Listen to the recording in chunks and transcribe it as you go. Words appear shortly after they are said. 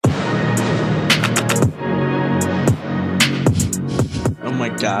my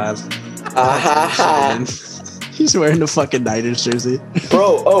god. Ah, He's wearing the fucking Niners jersey.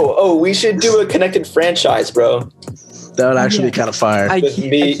 bro. We should do a connected franchise, bro. That would actually be kind of fire. I With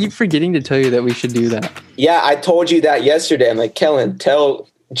me- keep forgetting to tell you that we should do that. Yeah, I told you that yesterday. I'm like, Kellen, tell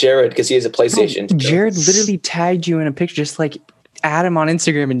Jared because he has a PlayStation. Jared literally tagged you in a picture, just like add him on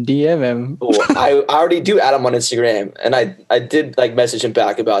Instagram and DM him. Well, I already do add him on Instagram, and I did like message him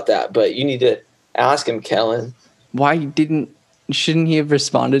back about that. But you need to ask him, Kellen. Shouldn't he have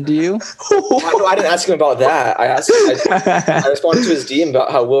responded to you? I didn't ask him about that. I responded to his DM about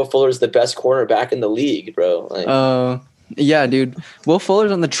how Will Fuller is the best cornerback in the league, bro. Like, Yeah, dude. Will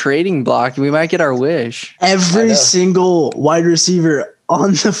Fuller's on the trading block. We might get our wish. Every single wide receiver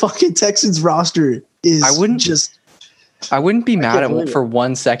on the fucking Texans roster is I wouldn't be mad believe at it. for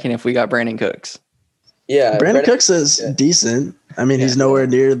 1 second if we got Brandon Cooks. yeah, Brandon Cooks is yeah. decent. I mean, he's nowhere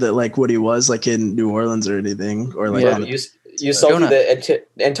near the like what he was like in New Orleans or anything. Or like, Yeah. on- You saw Jonah. that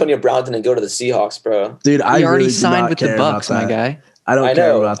Antonio Brown didn't go to the Seahawks, bro. dude, I He already really do signed not with the care Bucks, about my that. guy. I don't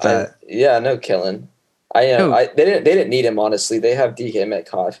care about that. No, Kellen. I am. No. They didn't need him, honestly. They have DK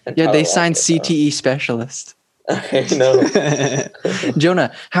Metcalf. and Yeah, they Tyler signed Lockett, CTE specialist. bro. I know.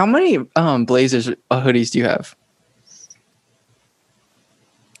 Jonah, how many Blazers hoodies do you have?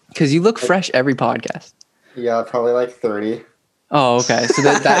 Because you look fresh every podcast. Yeah, probably like 30. Oh, okay. So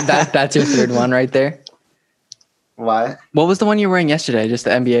that's your third one right there. Why? What was the one you were wearing yesterday? Just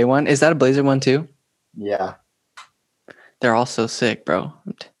the NBA one? Is that a Blazer one too? Yeah. They're all so sick, bro.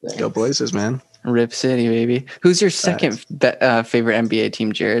 Go Blazers, man. Rip City, baby. Who's your second favorite NBA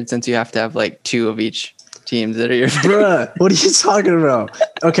team, Jared? Since you have to have like two of each teams that are your Bruh, what are you talking about?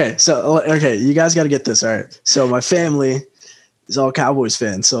 Okay, you guys got to get this. All right. So my family is all Cowboys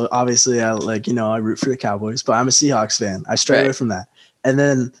fans. So obviously I root for the Cowboys, but I'm a Seahawks fan. I stray Right. away from that. And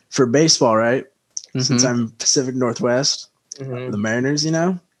then for baseball, right? Since Mhm. I'm Pacific Northwest, Mhm. the Mariners,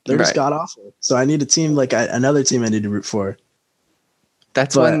 they're just Right. god awful. So I need a team another team I need to root for.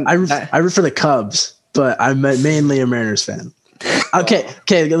 That's But when I root for the Cubs, but I'm mainly a Mariners fan. Okay,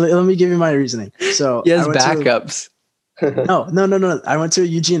 let me give you my reasoning. So he has I went to- backups. No. I went to a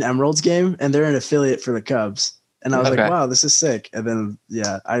Eugene Emeralds game, and they're an affiliate for the Cubs. And I was Okay. like, wow, this is sick. And then,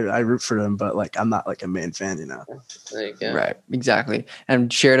 I root for them, but like, I'm not like a main fan, There you go. Right, exactly.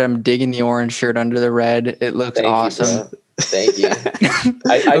 And Jared, I'm digging the orange shirt under the red. It looks Thank awesome. You, bro. Thank you.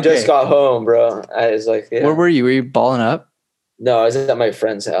 I Okay. just got home, bro. I was like, yeah. Where were you? Were you balling up? No, I was at my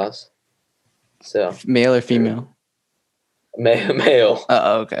friend's house. So Male or female? male.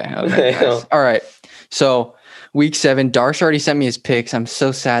 Okay. Male. Nice. All right. So week 7, Darsh already sent me his picks. I'm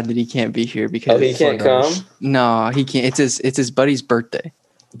so sad that he can't be here because Oh, he can't come, No, he can't. It's his buddy's birthday.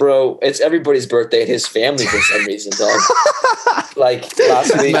 bro. It's everybody's birthday and his family for some reason, dog. Like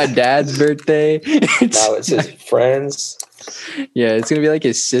last week, My dad's birthday. now it's his friends. Yeah, it's gonna be like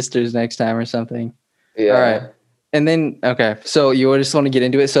his sister's next time or something. Yeah. All right. And then, okay, so you just want to get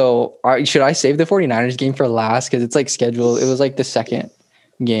into it. So should I save the 49ers game for last? Because it's like scheduled. It was like the second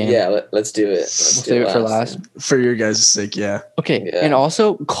game. Yeah, let's do it. Let's do it for last. For your guys' sake, yeah. Okay. Yeah. And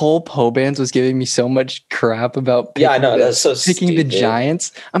also, Cole Pobans was giving me so much crap about Yeah, I know. That's so picking the stupid.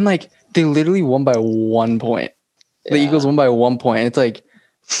 Giants. I'm like, they literally won by 1 point. The Yeah. Eagles won by 1 point. It's like,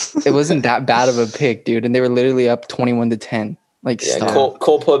 it wasn't that bad of a pick, dude. And they were literally up 21-10. Like, Yeah, stop.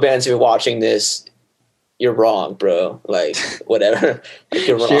 Cole Pobans, if you're watching this, you're wrong, bro. Like, whatever. Like,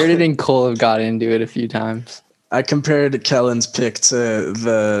 you're wrong. Sheridan and Cole have got into it a few times. I compared Kellen's pick to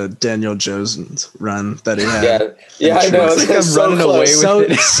the Daniel Jones run that he had. Yeah, I know. It's like I'm so running close. away with So,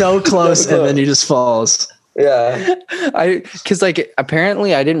 it. so close, and then he just falls. Yeah. Because like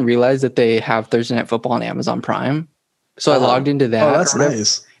apparently I didn't realize that they have Thursday Night Football on Amazon Prime, so I logged into that. Oh, that's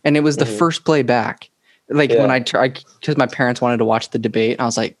nice. And it was the first play back. Like Yeah. when I tried, because my parents wanted to watch the debate, and I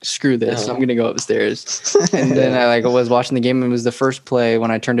was like, "Screw this! I'm gonna go upstairs." And then I was watching the game, and it was the first play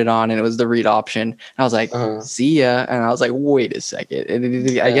when I turned it on, and it was the read option. And I was like, "See ya!" And I was like, "Wait a second.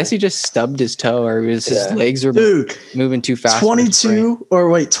 And I guess he just stubbed his toe, or his legs were Dude, moving too fast. for his brain.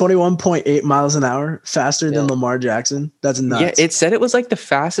 21.8 miles an hour faster than Lamar Jackson. That's nuts. Yeah, it said it was like the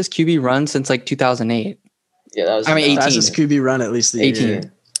fastest QB run since like 2008. Yeah, that was 18. fastest QB run at least the 18. year.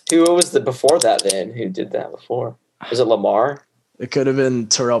 Who was the before that then? Who did that before? Was it Lamar? It could have been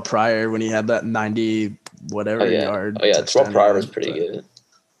Terrell Pryor when he had that 90 whatever yard. Oh yeah, Terrell touchdown Pryor run, was pretty but good.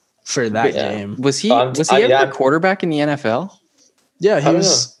 for that Yeah. game. Was he Um, was he ever yeah. a quarterback in the NFL? Yeah, I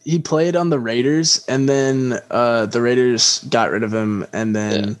don't he played on the Raiders, and then the Raiders got rid of him, and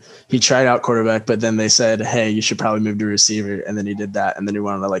then he tried out quarterback, but then they said, hey, you should probably move to receiver, and then he did that, and then he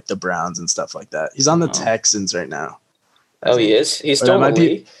went on to like the Browns and stuff like that. He's on the Texans right now. Oh, he is? He's Or still in that the might be-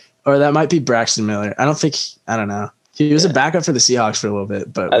 league? Or that might be Braxton Miller. I don't know. He was a backup for the Seahawks for a little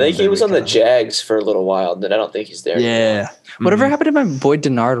bit, but I think he was on the Jags for a little while. Then I don't think he's there. Yeah. Whatever happened to my boy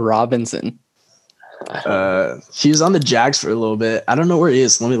Denard Robinson? He was on the Jags for a little bit. I don't know where he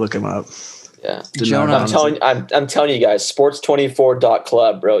is. Let me look him up. Yeah, Jonah, I'm telling you guys,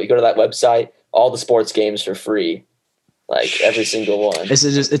 sports24.club, bro. You go to that website, all the sports games for free, like every single one. Is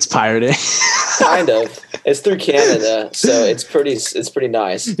it just? It's pirating. Kind of. It's through Canada, so it's pretty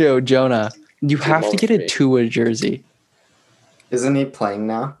nice. Yo, Jonah, you have to get a Tua jersey. Isn't he playing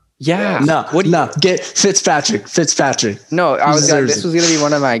now? Yeah. No. Get Fitzpatrick. No, this was gonna be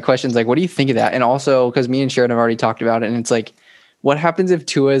one of my questions. Like, what do you think of that? And also, because me and Sharon have already talked about it, and it's like, what happens if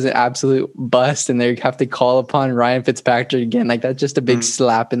Tua is an absolute bust and they have to call upon Ryan Fitzpatrick again? Like, that's just a big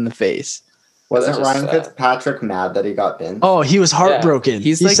slap in the face. Wasn't Ryan Fitzpatrick mad that he got benched? Oh, he was heartbroken. Yeah.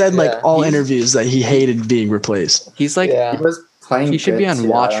 He said all interviews that he hated being replaced. He's like, he was playing. He should be on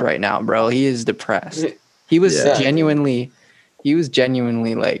watch right now, bro. He is depressed. He was genuinely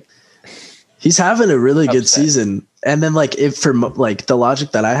like. He's having a really upset. good season. And then the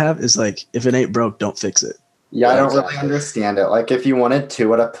logic that I have is like, if it ain't broke, don't fix it. Yeah, I don't really understand it. Like, if you wanted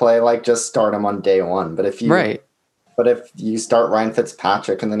Tua to play, like, just start him on day one. But if you start Ryan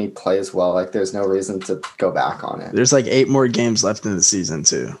Fitzpatrick and then he plays well, like, there's no reason to go back on it. There's like 8 more games left in the season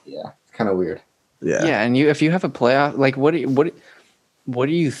too. Yeah, it's kind of weird. Yeah. Yeah, and if you have a playoff, like, what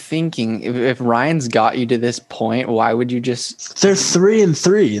are you thinking? If Ryan's got you to this point, why would you just? They're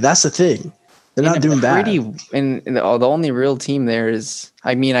 3-3. That's the thing. They're not doing bad. And the only real team there is,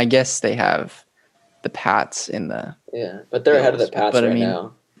 I mean, I guess they have the Pats in the. Yeah, but they're ahead of the Pats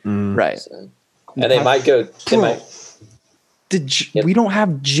now. Right. So. And they might go. We don't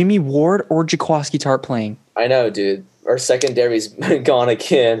have Jimmy Ward or Jaquiski Tartt playing. I know, dude. Our secondary's gone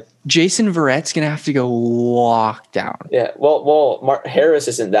again. Jason Verrett's gonna have to go lock down. Yeah. Well, Harris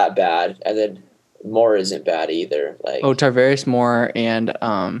isn't that bad, and then Moore isn't bad either. Like Tarvarius Moore and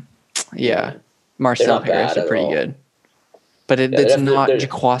Marcel Harris are pretty good. But it's not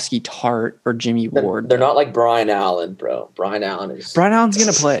Jaquiski Tartt or Jimmy Ward. They're not like Brian Allen, bro. Brian Allen's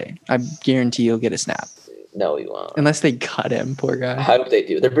gonna play. I guarantee he'll get a snap. No, he won't. Unless they cut him, poor guy. I hope they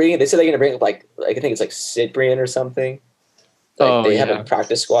do. They said they're gonna bring up I think it's like Cyprian or something. They have a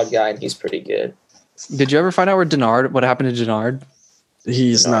practice squad guy, and he's pretty good. Did you ever find out what happened to Denard?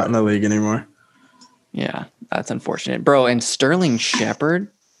 He's not in the league anymore. Yeah, that's unfortunate, bro. And Sterling Shepard.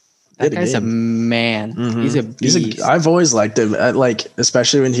 That guy's a man. Mm-hmm. He's a beast. I've always liked him.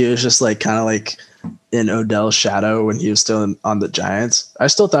 Especially when he was just kind of in Odell's shadow when he was still on the Giants. I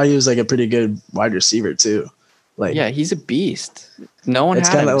still thought he was a pretty good wide receiver too. He's a beast. No one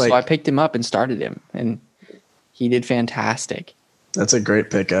had him, so I picked him up and started him, and he did fantastic. That's a great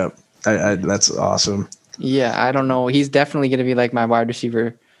pickup. That's awesome. Yeah, I don't know. He's definitely going to be my wide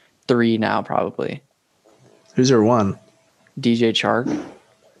receiver 3 now, probably. Who's your 1? DJ Chark.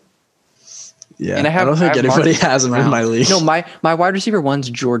 Yeah, and I don't think anybody has him in my league. No, my wide receiver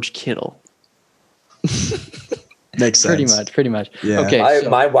 1's George Kittle. Makes sense. Pretty much. Yeah. Okay.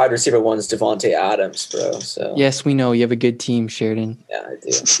 My wide receiver 1's Devontae Adams, bro. So yes, we know you have a good team, Sheridan. Yeah, I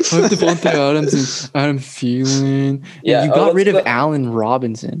do. I have Devontae Adams and Adam Thielen. Yeah, you got rid of Allen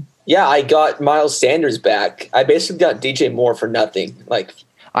Robinson. Yeah, I got Miles Sanders back. I basically got DJ Moore for nothing.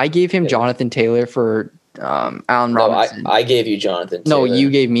 I gave him Jonathan Taylor for Allen Robinson. I gave you Jonathan Taylor. No, you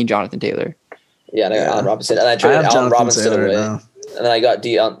gave me Jonathan Taylor. Yeah, and I got Allen Robinson, and I traded Allen Robinson away, and then I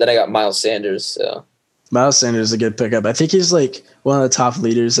got Miles Sanders. So Miles Sanders is a good pickup. I think he's one of the top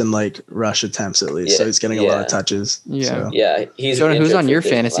leaders in rush attempts at least. So he's getting a lot of touches. Yeah, so. Yeah. He's Jonah. Who's on your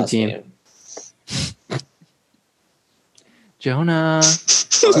fantasy team? Jonah.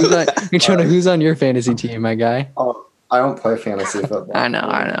 Jonah, who's on your fantasy team, my guy? Oh, I don't play fantasy football. I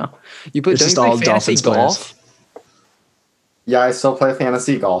know. You play all fantasy golf? Yeah, I still play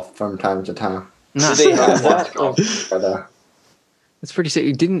fantasy golf from time to time. Do they have that? That's pretty sick.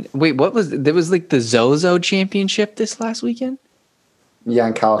 You didn't wait. What was there was the Zozo Championship this last weekend? Yeah,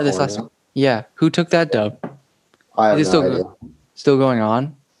 in California. Yeah, who took that dub? I have no idea. Still going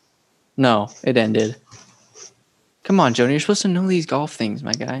on? No, it ended. Come on, Jonah. You're supposed to know these golf things,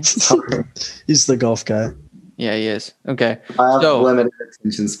 my guy. He's the golf guy. Yeah, he is. Okay. I have limited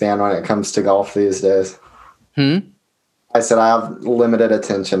attention span when it comes to golf these days. I said I have limited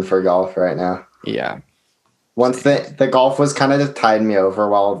attention for golf right now. Yeah. Once the golf was kind of just tied me over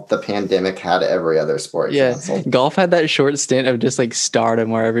while the pandemic had every other sport. Yeah. canceled. Golf had that short stint of just stardom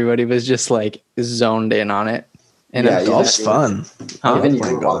where everybody was just zoned in on it. And golf's fun. Even you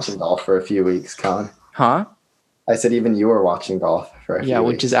were watching golf for a few weeks, Colin. Huh? I said even you were watching golf for a few weeks.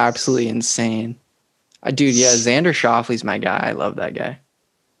 Which is absolutely insane. Dude, Xander Schauffele's my guy. I love that guy.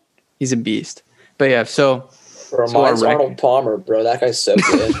 He's a beast. But yeah, so Bro, mine's Arnold Palmer, bro. That guy's so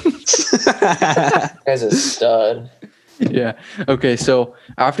good. That guy's a stud. Yeah. Okay. So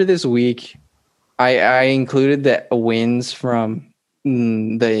after this week, I included the wins from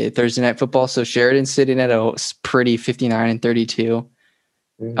the Thursday night football. So Sheridan's sitting at a pretty 59-32.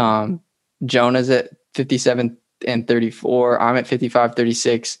 Mm-hmm. Jonah's at 57-34. I'm at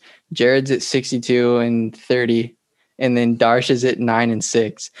 55-36. Jared's at 62-30. And then Darsh is at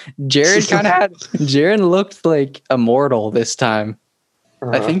 9-6. Jared looked like immortal this time.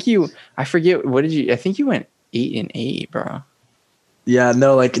 I think I forget, I think you went 8-8, bro. Yeah,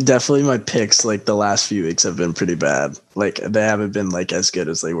 no, like definitely my picks like the last few weeks have been pretty bad. Like they haven't been like as good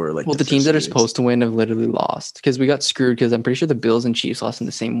as they were like. Well, the teams that are supposed to win have literally lost because we got screwed because I'm pretty sure the Bills and Chiefs lost in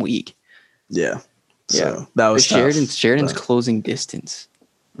the same week. Yeah. So that was Sheridan's closing distance.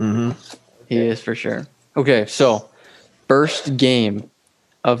 Mm-hmm. He is for sure. Okay, so first game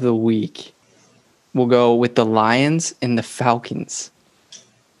of the week, we'll go with the Lions and the Falcons.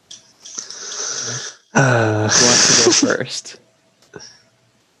 Who wants to go first?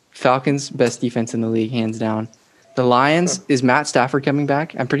 Falcons, best defense in the league, hands down. The Lions, is Matt Stafford coming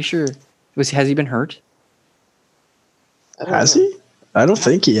back? I'm pretty sure. Has he been hurt? Has he? I don't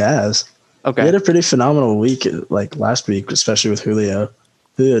think he has. Okay. He had a pretty phenomenal week, like last week, especially with Julio.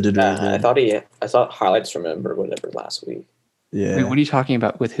 Julio did really good. I saw highlights from him or whatever last week. Yeah. Wait, what are you talking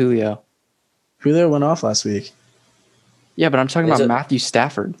about with Julio? Julio went off last week. Yeah, but I'm talking about Matthew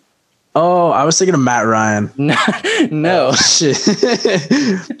Stafford. Oh, I was thinking of Matt Ryan. No. Oh, shit.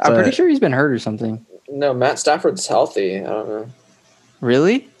 I'm pretty sure he's been hurt or something. No, Matt Stafford's healthy. I don't know.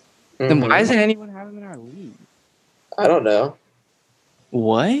 Really? Mm-hmm. Then why isn't anyone having him in our league? I don't know.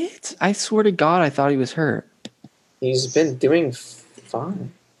 What? I swear to God, I thought he was hurt. He's been doing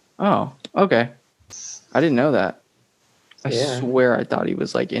fine. Oh, okay. I didn't know that. I swear I thought he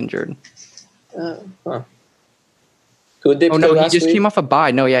was like injured. Huh. Who did they play last he just week? came off a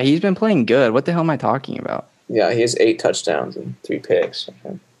bye. No, yeah, he's been playing good. What the hell am I talking about? Yeah, he has 8 touchdowns and 3 picks.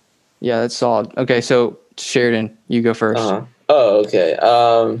 Okay. Yeah, that's solid. Okay, so Sheridan, you go first. Oh, okay.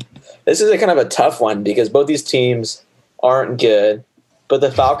 This is a kind of a tough one because both these teams aren't good, but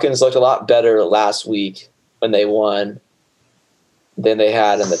the Falcons looked a lot better last week when they won than they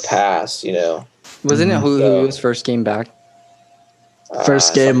had in the past, you know. Wasn't it Julio's first game back?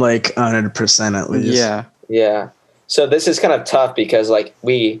 First game, like 100% at least. Yeah. Yeah. So this is kind of tough because like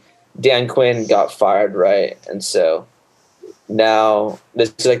Dan Quinn got fired, right? And so now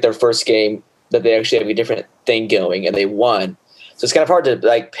this is like their first game that they actually have a different thing going and they won. So it's kind of hard to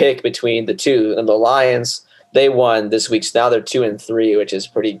like pick between the two. And the Lions, they won this week. So now they're 2-3, which is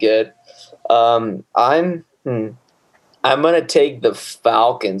pretty good. I'm going to take the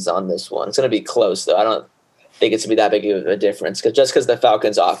Falcons on this one. It's going to be close though. I don't think it's going to be that big of a difference because the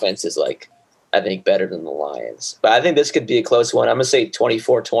Falcons offense is like, I think better than the Lions. But I think this could be a close one. I'm going to say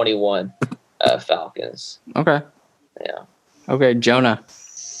 24-21 Falcons. Okay. Yeah. Okay, Jonah.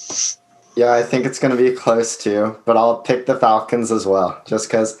 Yeah, I think it's going to be close too, but I'll pick the Falcons as well, just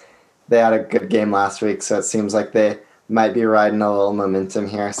because they had a good game last week, so it seems like they might be riding a little momentum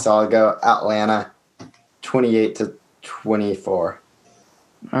here. So I'll go Atlanta 28-24. All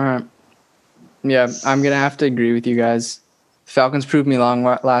right. Yeah, I'm going to have to agree with you guys. Falcons proved me wrong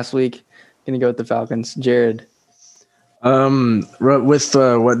last week. Going to go with the Falcons. Jared. With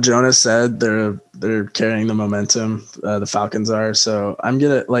what Jonah said, they're carrying the momentum. The Falcons are. So I'm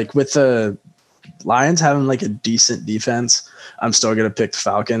gonna with the Lions having like a decent defense. I'm still gonna pick the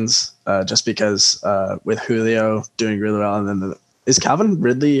Falcons just because with Julio doing really well, and then is Calvin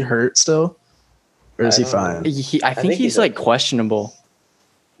Ridley hurt still, or is he fine? I think he's like questionable.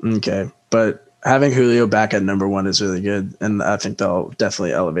 Okay, but having Julio back at number 1 is really good, and I think they'll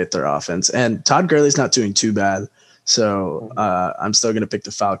definitely elevate their offense. And Todd Gurley's not doing too bad. So I'm still going to pick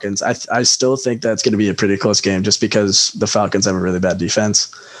the Falcons. I still think that's going to be a pretty close game just because the Falcons have a really bad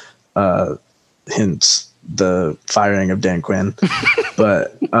defense. Hence the firing of Dan Quinn.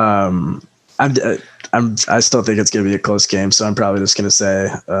 But I still think it's going to be a close game. So I'm probably just going to say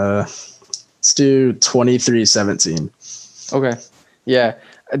let's do 23-17. Okay. Yeah.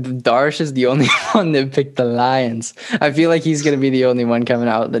 Darsh is the only one that picked the Lions. I feel like he's going to be the only one coming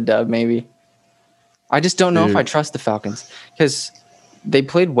out with the dub maybe. I just don't know if I trust the Falcons because they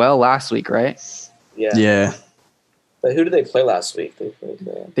played well last week, right? Yeah. But who did they play last week?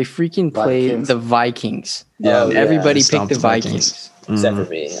 They freaking played the Vikings. Yeah, everybody picked the Vikings. Except for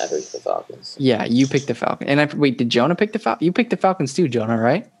me, I picked the Falcons. Yeah, you picked the Falcons. And wait, did Jonah pick the Falcons? You picked the Falcons too, Jonah,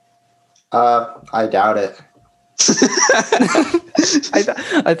 right? I doubt it.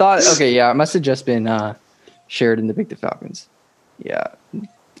 I thought. Okay, yeah, it must have just been Sheridan to pick the Falcons. Yeah.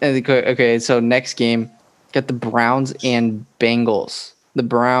 Okay, so next game, got the Browns and Bengals. The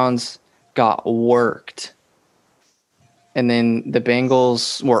Browns got worked. And then the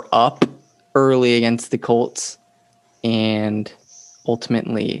Bengals were up early against the Colts and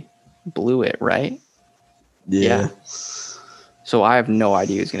ultimately blew it, right? Yeah. So I have no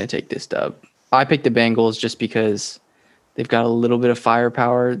idea who's going to take this dub. I picked the Bengals just because they've got a little bit of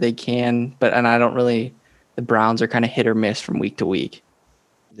firepower. They can, and I don't really. The Browns are kind of hit or miss from week to week.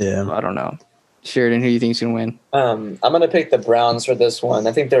 Yeah. So I don't know. Sheridan, who do you think's going to win? I'm going to pick the Browns for this one.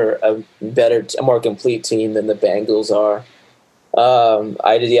 I think they're a more complete team than the Bengals are.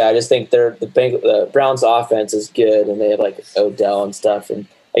 I just think the Browns offense is good, and they have like Odell and stuff, and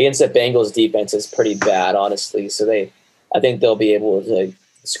against the Bengals defense is pretty bad, honestly. So I think they'll be able to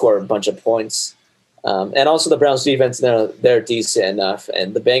score a bunch of points. And also the Browns defense, they're decent enough,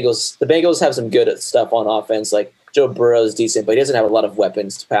 and the Bengals have some good stuff on offense. Like Joe Burrow is decent, but he doesn't have a lot of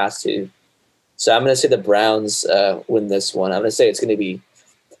weapons to pass to. So I'm going to say the Browns win this one. I'm going to say it's going to be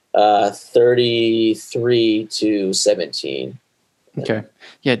 33-17. Okay.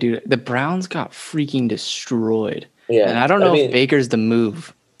 Yeah, dude, the Browns got freaking destroyed. Yeah. And I don't know if Baker's the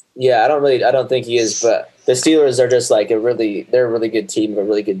move. Yeah, I don't think he is, but the Steelers are just like they're a really good team, a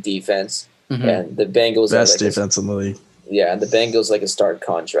really good defense. Mm-hmm. And the Bengals best defense in the league. Yeah, and the Bengals like a stark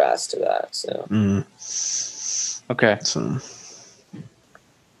contrast to that. So okay. So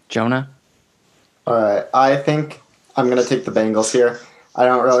Jonah? All right. I think I'm gonna take the Bengals here. I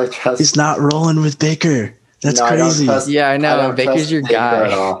don't really trust. He's not rolling with Baker. That's crazy. I know. Baker's your guy.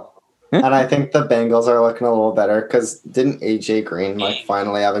 At all. And I think the Bengals are looking a little better because didn't AJ Green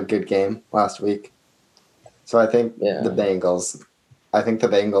finally have a good game last week? So I think the Bengals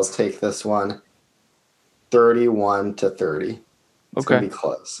take this one 31-30. It's gonna be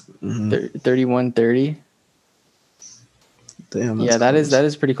close. 31-30. Damn. That is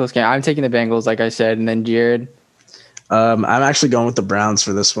a pretty close game. I'm taking the Bengals, like I said, and then Jared. I'm actually going with the Browns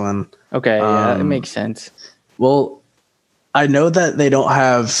for this one. Okay, it makes sense. Well, I know that they don't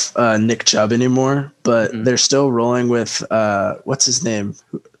have Nick Chubb anymore, but they're still rolling with what's his name?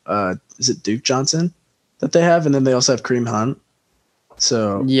 Is it Duke Johnson that they have? And then they also have Kareem Hunt.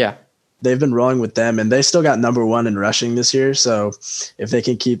 So they've been rolling with them, and they still got number 1 in rushing this year. So if they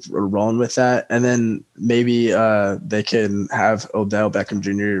can keep rolling with that, and then maybe they can have Odell Beckham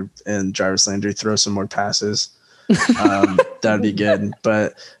Jr. and Jarvis Landry throw some more passes. That'd be good.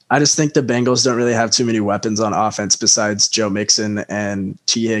 But I just think the Bengals don't really have too many weapons on offense besides Joe Mixon and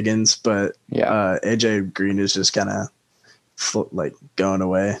T. Higgins. But AJ Green is just kind of like going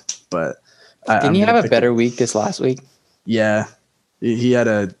away. But didn't he have a better week this last week? Yeah, he had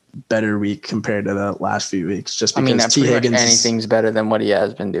a better week compared to the last few weeks. Just because T. Higgins, anything's better than what he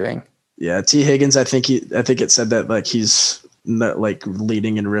has been doing. Yeah, T. Higgins. I think it said that like he's not like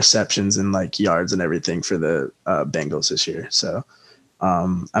leading in receptions and like yards and everything for the Bengals this year. So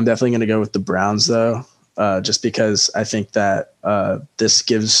I'm definitely going to go with the Browns though, just because I think that this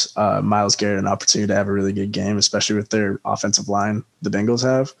gives Myles Garrett an opportunity to have a really good game, especially with their offensive line the Bengals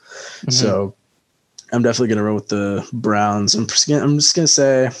have. Mm-hmm. So I'm definitely going to roll with the Browns. I'm just going to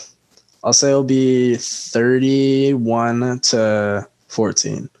say, I'll say it'll be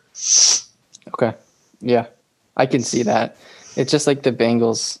 31-14. Okay. Yeah, I can see that. It's just like the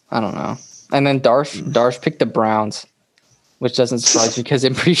Bengals. I don't know. And then Darsh picked the Browns, which doesn't surprise me because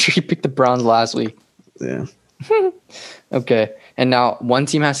I'm pretty sure he picked the Browns last week. Yeah. Okay. And now one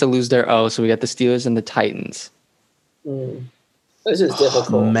team has to lose their O, so we got the Steelers and the Titans. This is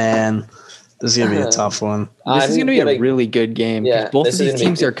difficult. Oh, man. This is going to be a tough one. This is going to be a really good game. Yeah, both of these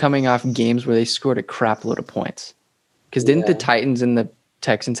teams are coming off games where they scored a crap load of points. Because didn't the Titans and the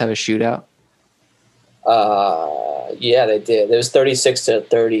Texans have a shootout? Yeah, they did. It was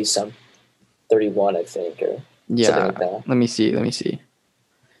 36-30, 31, I think, or something like that. Let me see.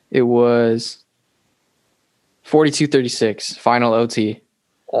 It was 42-36, final OT.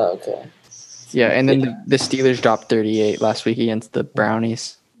 Oh, okay. Yeah, and then the Steelers dropped 38 last week against the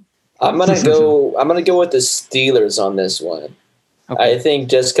Brownies. I'm gonna go with the Steelers on this one. Okay. I think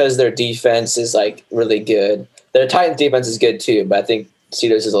just because their defense is like really good. Their Titans defense is good too, but I think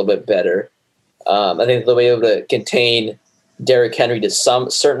Steelers is a little bit better. I think they'll be able to contain Derrick Henry to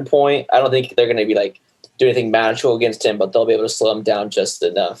some certain point. I don't think they're going to be like do anything magical against him, but they'll be able to slow him down just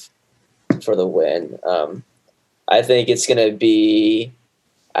enough for the win. I think it's going to be.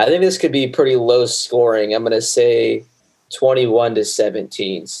 I think this could be pretty low scoring. I'm going to say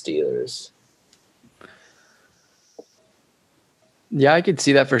 21-17 Steelers. Yeah, I could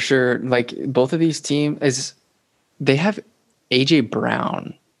see that for sure. Like both of these teams they have AJ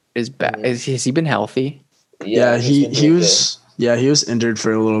Brown is back. Has he been healthy? Yeah, he was Yeah, he was injured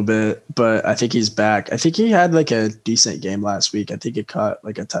for a little bit, but I think he's back. I think he had like a decent game last week. I think he caught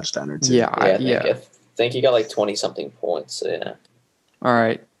like a touchdown or two. I think he got like 20 something points. So yeah. All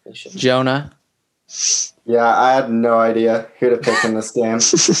right, Jonah. Yeah, I had no idea who to pick in this game.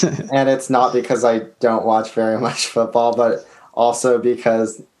 And it's not because I don't watch very much football, but also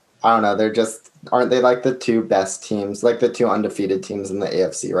because, I don't know, aren't they like the two best teams, like the two undefeated teams in the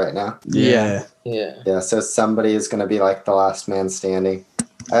AFC right now? Yeah. Yeah, so somebody is going to be like the last man standing.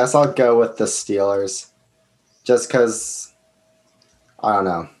 I guess I'll go with the Steelers just because, I don't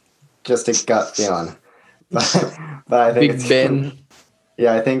know, just a gut feeling. But I think Big Ben.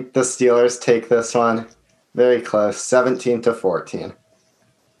 Yeah, I think the Steelers take this one very close, 17-14.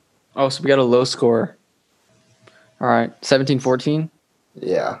 Oh, so we got a low score. All right, 17-14?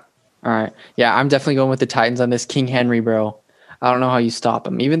 Yeah. All right. Yeah, I'm definitely going with the Titans on this. King Henry, bro. I don't know how you stop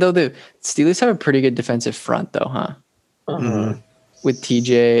him. Even though the Steelers have a pretty good defensive front, though, huh? Mm-hmm. With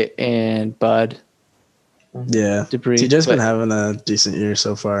TJ and Bud. Yeah. Dupree. TJ's been having a decent year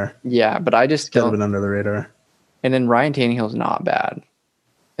so far. Yeah, but I just Kind of been under the radar. And then Ryan Tannehill's not bad.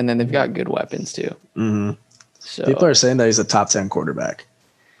 And then they've got good weapons, too. Mm-hmm. So people are saying that he's a top 10 quarterback.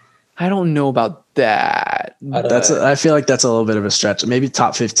 I don't know about that. I feel like that's a little bit of a stretch. Maybe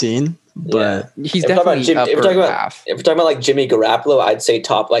top 15, but he's definitely if we're talking about like Jimmy Garoppolo, I'd say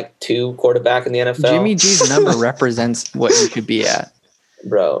top like 2 quarterback in the NFL. Jimmy G's number represents what he could be at.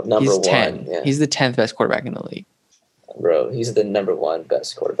 Bro, number he's 1. 10. Yeah. He's the 10th best quarterback in the league. Bro, he's the number 1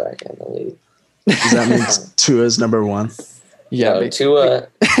 best quarterback in the league. Does that mean Tua's number 1? Yeah, no,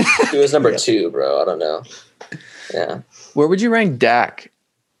 Tua's number 2, bro. I don't know. Yeah. Where would you rank Dak?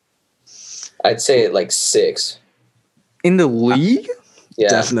 I'd say like 6. In the league? Yeah.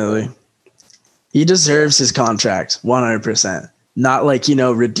 Definitely. He deserves his contract 100%. Not like,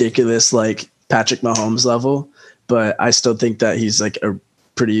 ridiculous like Patrick Mahomes level, but I still think that he's like a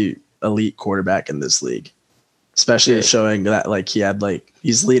pretty elite quarterback in this league. Especially showing that like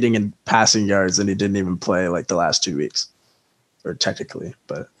he's leading in passing yards and he didn't even play like the last 2 weeks. Or technically,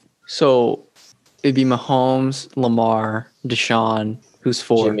 but so it'd be Mahomes, Lamar, Deshaun, who's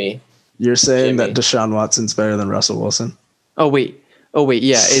 4? Jimmy. You're saying that Deshaun Watson's better than Russell Wilson? Oh wait,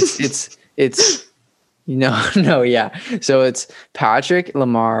 yeah, it's yeah. So it's Patrick,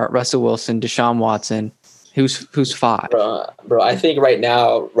 Lamar, Russell Wilson, Deshaun Watson. Who's 5? Bro, I think right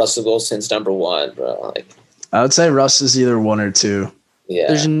now Russell Wilson's number 1, bro. Like, I would say Russ is either 1 or 2. Yeah.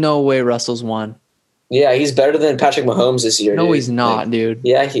 There's no way Russell's 1. Yeah, he's better than Patrick Mahomes this year. No, dude. he's not, dude.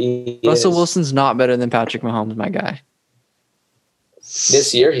 Yeah, he Russell is. Wilson's not better than Patrick Mahomes, my guy.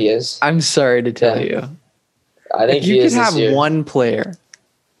 This year he is. I'm sorry to tell you. I think you could have one player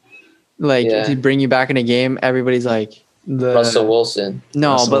to bring you back in a game. Everybody's like Russell Wilson.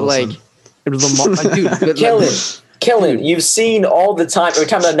 No, Russell but Wilson. Lamar, dude, Killing. You've seen all the time. Every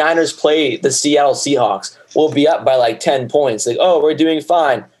time the Niners play the Seattle Seahawks, we'll be up by like 10 points. Like, oh, we're doing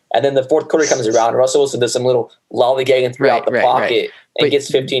fine. And then the fourth quarter comes around. Russell Wilson does some little lollygagging throughout the pocket and gets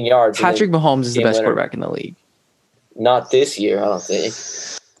 15 yards. Patrick Mahomes is the best quarterback in the league. Not this year, I don't think.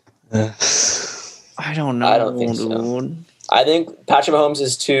 I don't know. I don't think so. I think Patrick Mahomes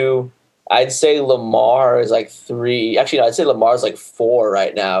is 2. I'd say Lamar is like 3. Actually, no, I'd say Lamar's like 4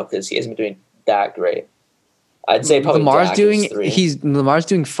 right now because he hasn't been doing that great. I'd say probably Dak is 3. Lamar's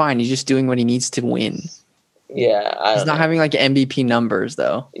doing fine. He's just doing what he needs to win. Yeah, he's not having like MVP numbers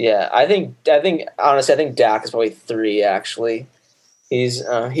though. Yeah, I think honestly, I think Dak is probably 3. Actually, he's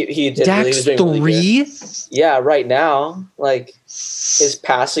he did. Dak's really, 3. Really yeah, right now, like his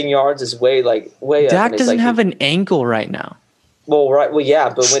passing yards is way up. Dak doesn't have an ankle right now. Well, right. Well, yeah,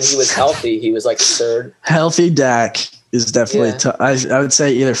 but when he was healthy, he was like 3rd. Healthy Dak is definitely. I would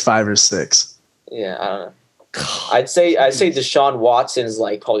say either 5 or 6. Yeah, I don't know. I'd say Deshaun Watson is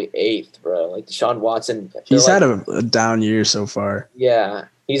like probably 8th, bro. Like Deshaun Watson, he's had a down year so far. Yeah,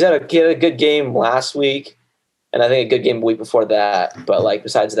 he had a good game last week, and I think a good game the week before that. But like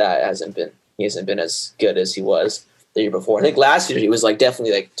besides that, he hasn't been as good as he was the year before. I think last year he was like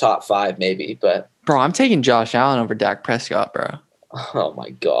definitely like top 5 maybe. But bro, I'm taking Josh Allen over Dak Prescott, bro. Oh my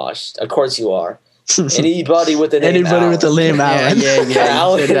gosh, of course you are. Anybody with the name Allen.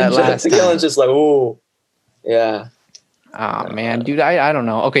 Yeah. Allen's just like, ooh. Yeah. Oh man, dude, I don't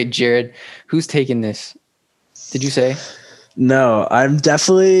know. Okay, Jared, who's taking this? Did you say? No, I'm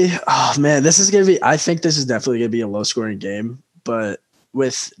definitely. Oh man, I think this is definitely gonna be a low scoring game. But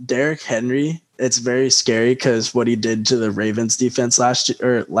with Derrick Henry, it's very scary because what he did to the Ravens defense last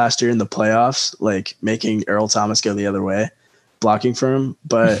year in the playoffs, like making Earl Thomas go the other way, blocking for him.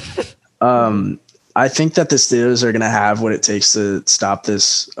 But I think that the Steelers are gonna have what it takes to stop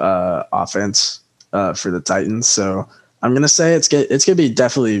this offense. For the Titans. So I'm gonna say it's gonna be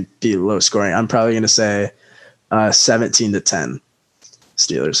definitely be low scoring. I'm probably gonna say 17-10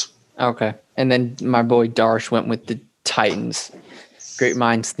 Steelers. Okay. And then my boy Darsh went with the Titans. Great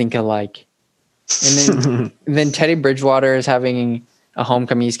minds think alike. And then Teddy Bridgewater is having a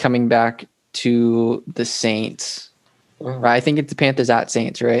homecoming. He's coming back to the Saints. Right? I think it's the Panthers at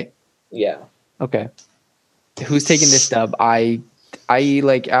Saints, right? Yeah. Okay. Who's taking this dub? I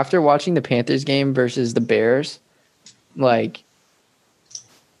like after watching the Panthers game versus the Bears, like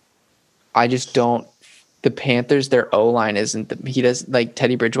I just don't. The Panthers, their O-line isn't. He does like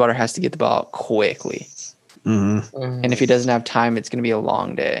Teddy Bridgewater has to get the ball out quickly, and if he doesn't have time, it's going to be a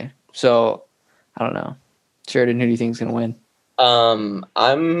long day. So I don't know. Sheridan, who do you think is going to win?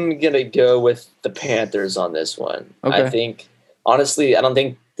 I'm gonna go with the Panthers on this one. Okay. I think honestly, I don't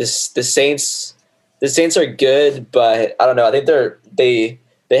think the Saints. The Saints are good, but I don't know. I think they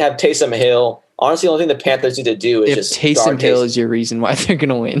have Taysom Hill. Honestly, the only thing the Panthers need to do is just Taysom Hill is your reason why they're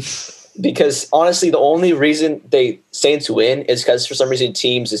gonna win. Because honestly, the only reason Saints win is because for some reason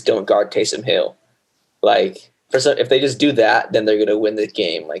teams just don't guard Taysom Hill. Like if they just do that, then they're gonna win the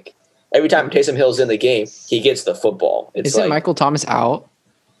game. Like every time Taysom Hill's in the game, he gets the football. Isn't Michael Thomas out?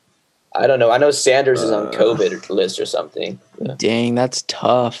 I don't know. I know Sanders is on COVID list or something. Yeah. Dang, that's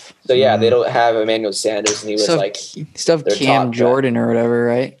tough. So yeah, they don't have Emmanuel Sanders, and he was stuff Cam Jordan or whatever,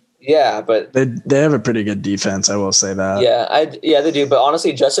 right? Yeah, but they have a pretty good defense. I will say that. Yeah, they do. But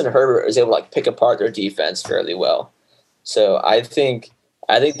honestly, Justin Herbert is able to like pick apart their defense fairly well. So I think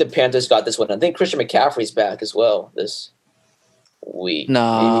the Panthers got this one. I think Christian McCaffrey's back as well this week.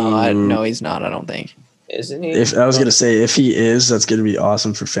 No, he's not. I don't think. Isn't he? If I was gonna say if he is, that's gonna be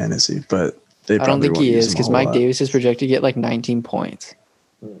awesome for fantasy. But I don't think he is because Mike Davis is projected to get like 19 points.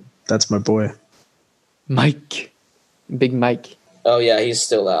 That's my boy, Mike, Big Mike. Oh yeah, he's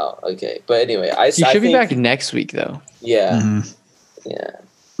still out. Okay, but anyway, I should be back next week though. Yeah, yeah.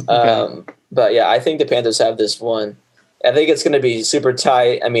 Okay. But yeah, I think the Panthers have this one. I think it's going to be super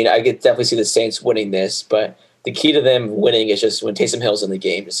tight. I mean, I could definitely see the Saints winning this, but the key to them winning is just when Taysom Hill's in the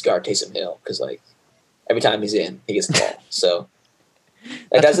game, just guard Taysom Hill because like. Every time he's in, he gets the ball. So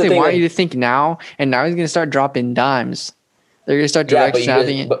that's what they want you to think now. And now he's going to start dropping dimes. They're going to start direct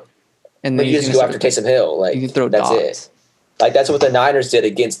snapping it. And then you just go after Taysom Hill. Like you can throw that's dots. It. Like that's what the Niners did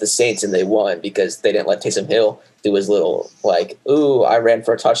against the Saints, and they won because they didn't let Taysom Hill do his little like, "Ooh, I ran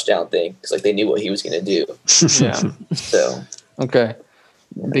for a touchdown" thing because like they knew what he was going to do. Yeah. So okay,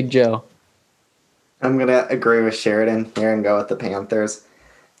 Big Joe. I'm gonna agree with Sheridan here and go with the Panthers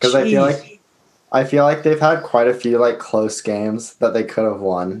because I feel like they've had quite a few like close games that they could have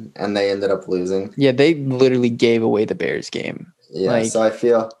won and they ended up losing. Yeah, they literally gave away the Bears game. Yeah, so I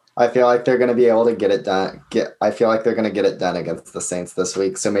feel like they're going to be able to get it done. I feel like they're going to get it done against the Saints this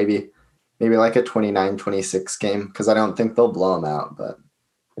week. So maybe like a 29-26 game because I don't think they'll blow them out. But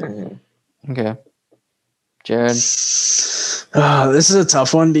okay, Jared. This is a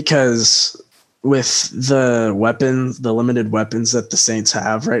tough one because with the limited weapons that the Saints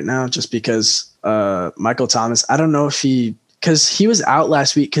have right now, just because Michael Thomas, I don't know if because he was out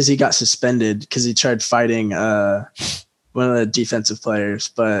last week because he got suspended because he tried fighting one of the defensive players,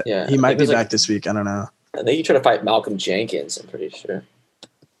 but he might be back this week. I don't know. I think he tried to fight Malcolm Jenkins, I'm pretty sure.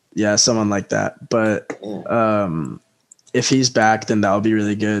 Yeah, someone like that. But if he's back, then that'll be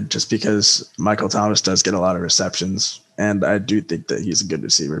really good just because Michael Thomas does get a lot of receptions. And I do think that he's a good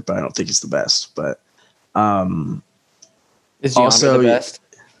receiver, but I don't think he's the best. But is he also the best?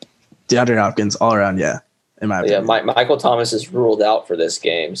 DeAndre Hopkins, all around, yeah. In my opinion. Yeah, Michael Thomas is ruled out for this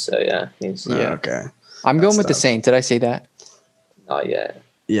game, so yeah. Okay. I'm going with the Saints. Did I say that? Not yet.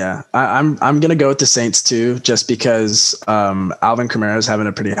 Yeah, I'm gonna go with the Saints too, just because Alvin Kamara is having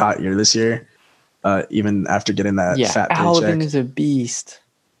a pretty hot year this year, even after getting that fat paycheck. Alvin is a beast.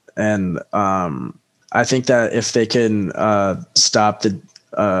 And I think that if they can stop the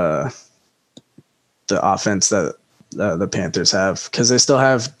offense that the Panthers have, because they still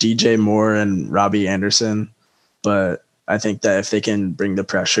have DJ Moore and Robbie Anderson, but I think that if they can bring the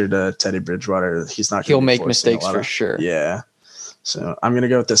pressure to Teddy Bridgewater, he'll make mistakes for sure. Yeah. So I'm going to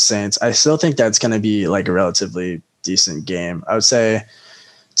go with the Saints. I still think that's going to be like a relatively decent game. I would say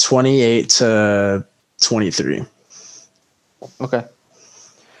 28-23. Okay.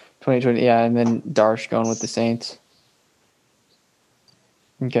 2020. Yeah. And then Darsh going with the Saints.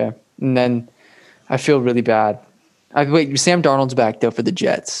 Okay. And then I feel really bad. Wait, Sam Darnold's back though for the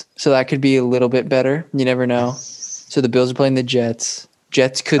Jets. So that could be a little bit better. You never know. So the Bills are playing the Jets.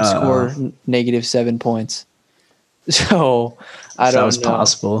 Jets could score -7 points. So I don't know. That was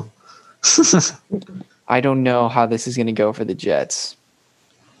possible. I don't know how this is going to go for the Jets.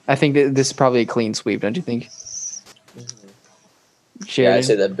 I think that this is probably a clean sweep, don't you think? Yeah, I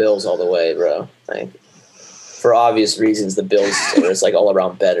say the Bills all the way, bro. Like, for obvious reasons, the Bills are just like all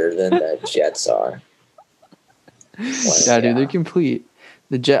around better than the Jets are. Yeah, dude, they're complete.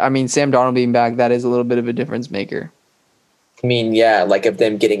 Sam Darnold being back, that is a little bit of a difference maker. I mean, yeah, like of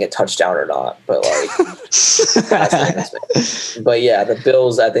them getting a touchdown or not, but like, but yeah, the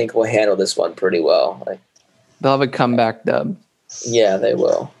Bills I think will handle this one pretty well. Like, they'll have a comeback dub. Yeah, they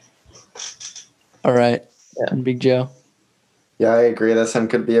will. All right, yeah. Big Joe. Yeah, I agree. This one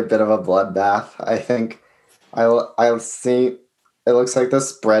could be a bit of a bloodbath. I think I'll see. It looks like the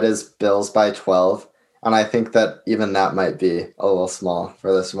spread is Bills by 12, and I think that even that might be a little small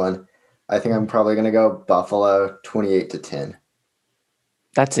for this one. I think I'm probably going to go Buffalo 28-10.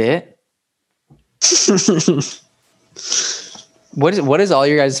 That's it? What is all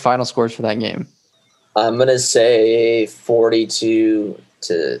your guys' final scores for that game? I'm going to say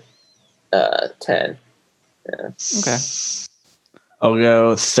 42-10. Yeah. Okay. I'll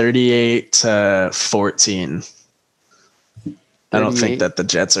go 38-14. I don't think that the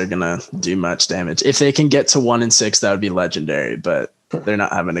Jets are going to do much damage. If they can get to 1-6, that would be legendary, but they're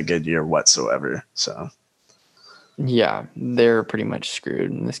not having a good year whatsoever. So, yeah, they're pretty much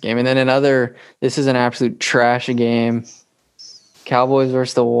screwed in this game. And then this is an absolute trash game. Cowboys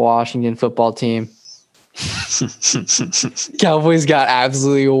versus the Washington football team. Cowboys got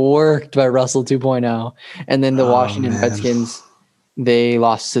absolutely worked by Russell 2.0. And then the Washington Redskins, they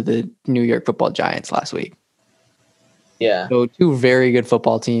lost to the New York Football Giants last week. Yeah. So two very good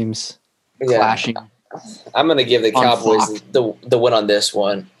football teams clashing. I'm going to give the Cowboys the win on this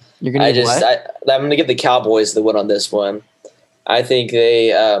one. You're going to I'm going to give the Cowboys the win on this one. I think they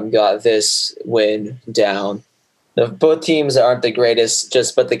got this win down. Both teams aren't the greatest,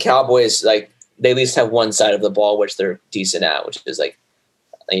 but the Cowboys, like, they at least have one side of the ball which they're decent at, which is like,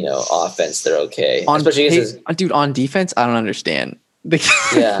 offense. They're okay. On defense, I don't understand. They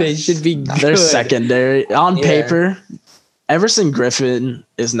should be good. They're secondary on paper. Everson Griffin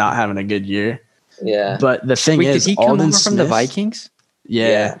is not having a good year. Yeah, but the thing is, did he come over from the Vikings?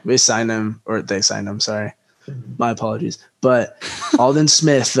 Yeah, we signed him, or they signed him. Sorry, my apologies. But Aldon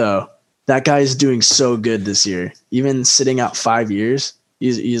Smith, though, that guy is doing so good this year. Even sitting out 5 years,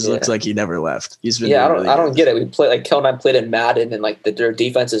 he's looks like he never left. He's been I don't get it. We play like Kel and I played in Madden, and like their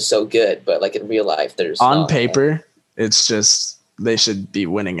defense is so good, but like in real life, there's on paper, it's just they should be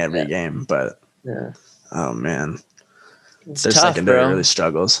winning every game. But oh man, their secondary really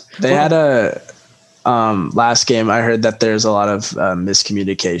struggles. They had a last game. I heard that there's a lot of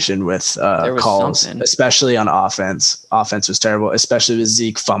miscommunication with calls, especially on offense. Offense was terrible, especially with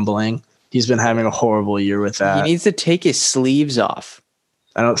Zeke fumbling. He's been having a horrible year with that. He needs to take his sleeves off.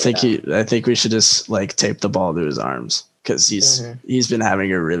 I think we should just like tape the ball to his arms because he's been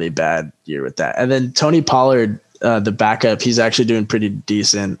having a really bad year with that. And then Tony Pollard, the backup, he's actually doing pretty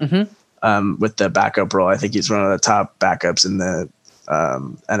decent with the backup role. I think he's one of the top backups in the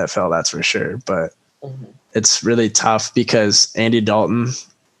NFL, that's for sure. But it's really tough because Andy Dalton,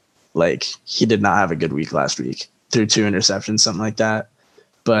 like, he did not have a good week last week. Threw 2 interceptions, something like that.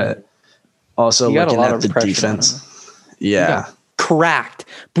 But also looking at the defense, cracked.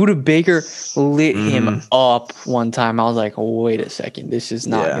 Buda Baker lit him up one time. I was like, wait a second, this is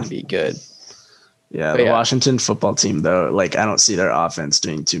not going to be good. Yeah, the Washington football team, though, like, I don't see their offense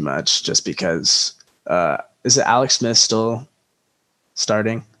doing too much just because is it Alex Smith still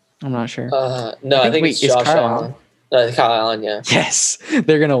starting? I'm not sure. No, I think it's Josh Allen. Kyle Allen, yeah. Yes,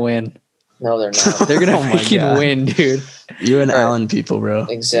 they're going to win. No, they're not. They're going to freaking win, dude. You and Allen people, bro.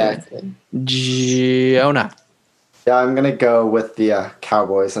 Exactly. Jonah. Yeah, I'm going to go with the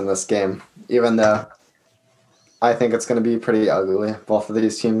Cowboys in this game, even though I think it's going to be pretty ugly. Both of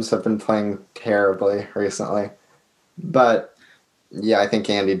these teams have been playing terribly recently. But, yeah, I think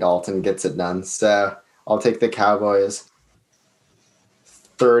Andy Dalton gets it done. So I'll take the Cowboys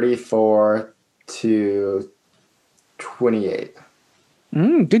 34-28.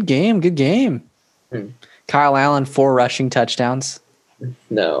 Good game. Kyle Allen, 4 rushing touchdowns.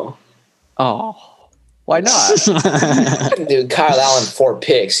 No. Oh. Why not? Dude, Kyle Allen, 4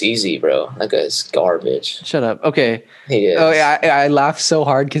 picks. Easy, bro. That guy's garbage. Shut up. Okay. He is. Oh, yeah. I laughed so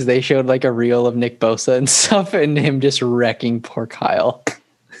hard because they showed like a reel of Nick Bosa and stuff and him just wrecking poor Kyle.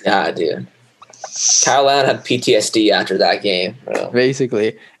 Yeah, dude. Kyle Allen had PTSD after that game, bro.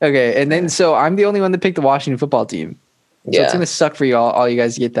 Basically. Okay. And then, so I'm the only one that picked the Washington football team. So it's going to suck for you all you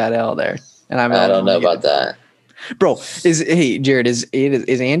guys get that L there. And I don't know about that. Bro, Jared, is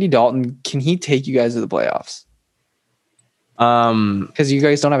Andy Dalton, can he take you guys to the playoffs? Because you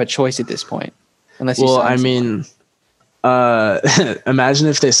guys don't have a choice at this point. Unless you imagine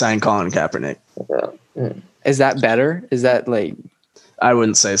if they sign Colin Kaepernick. Is that better? Is that like? I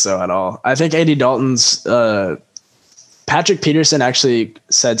wouldn't say so at all. I think Andy Dalton's Patrick Peterson actually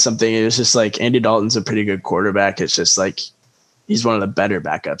said something. It was just like Andy Dalton's a pretty good quarterback. It's just like he's one of the better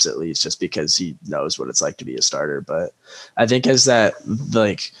backups, at least, just because he knows what it's like to be a starter. But I think as that,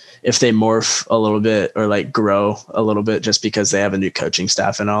 like, if they morph a little bit or like grow a little bit, just because they have a new coaching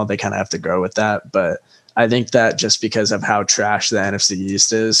staff and all, they kind of have to grow with that. But I think that just because of how trash the NFC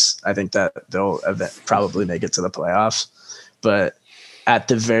East is, I think that they'll probably make it to the playoffs. But at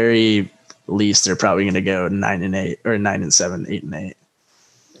the very least, they're probably going to go 9-8 or 9-7, 8-8.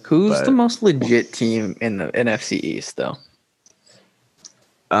 Who's the most legit team in the NFC East, though?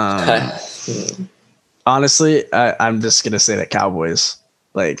 Honestly, I'm just gonna say the Cowboys.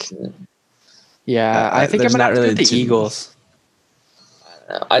 Like, yeah, I think I'm not really the Eagles. I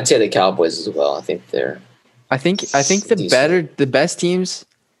don't know. I'd say the Cowboys as well. I think they're. I think the best teams.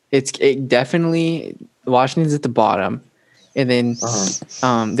 It definitely Washington's at the bottom, and then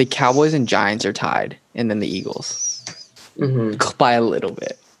the Cowboys and Giants are tied, and then the Eagles by a little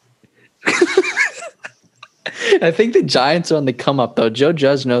bit. I think the Giants are on the come up though. Joe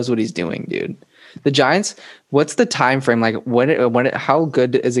Judge knows what he's doing, dude. The Giants. What's the time frame? Like how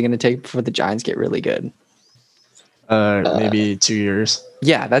good is it going to take before the Giants get really good? Maybe 2 years.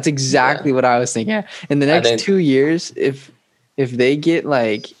 Yeah, that's exactly what I was thinking. In the next 2 years, if they get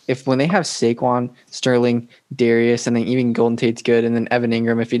when they have Saquon, Sterling, Darius, and then even Golden Tate's good, and then Evan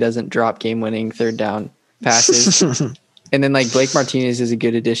Ingram if he doesn't drop game-winning third down passes. And then like Blake Martinez is a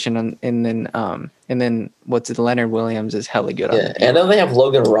good addition, and then Leonard Williams is hella good. Yeah, and then they have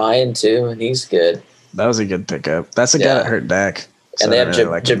Logan Ryan too, and he's good. That was a good pickup. That's the guy that hurt Dak. So and they have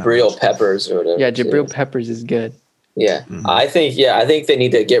Jabril Peppers or whatever. Yeah, Jabril Peppers is good. Yeah, I think they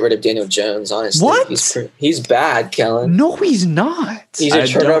need to get rid of Daniel Jones. Honestly, what? He's bad, Kellen. No, he's not. I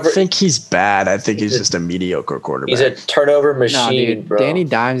don't think he's bad. I think he's just a mediocre quarterback. He's a turnover machine, dude, bro. Danny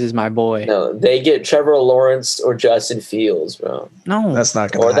Dimes is my boy. No, they get Trevor Lawrence or Justin Fields, bro. No, that's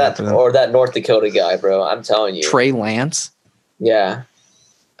not going to happen. Or that North Dakota guy, bro. I'm telling you, Trey Lance. Yeah.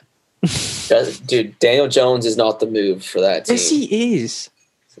 Dude, Daniel Jones is not the move for that team. Yes, he is.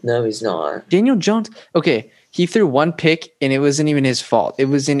 No, he's not. Daniel Jones. Okay. He threw one pick, and it wasn't even his fault. It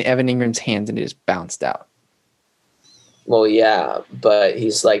was in Evan Ingram's hands, and it just bounced out. Well, yeah, but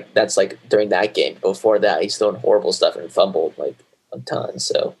that's during that game. Before that, he's throwing horrible stuff and fumbled like a ton.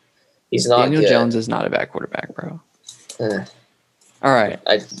 So he's not. Daniel Jones is not a bad quarterback, bro. All right.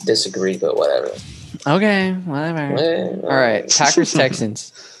 I disagree, but whatever. Okay, whatever. All right, Packers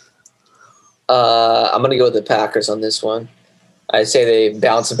Texans. I'm gonna go with the Packers on this one. I say they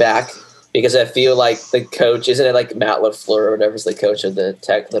bounce back. Because I feel like the coach, isn't it like Matt LaFleur or whatever's the coach of the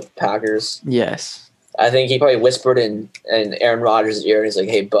Packers? Yes. I think he probably whispered in Aaron Rodgers' ear and he's like,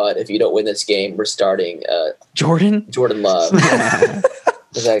 hey, bud, if you don't win this game, we're starting Jordan Love.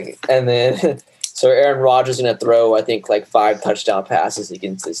 And then so Aaron Rodgers is going to throw, I think, like 5 touchdown passes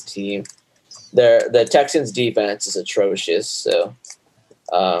against this team. The Texans' defense is atrocious. So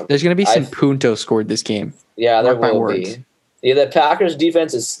there's going to be some punto scored this game. Yeah, there will be. Yeah, the Packers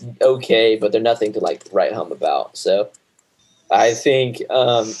defense is okay, but they're nothing to like write home about. So I think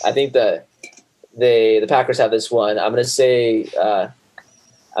the Packers have this one. I'm gonna say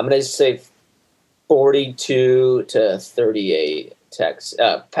 42-38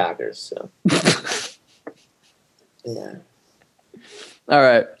 Packers. So yeah. All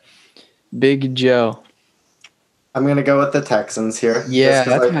right, Big Joe. I'm gonna go with the Texans here. Yeah,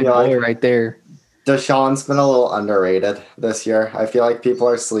 that's my boy right there. Deshaun's been a little underrated this year. I feel like people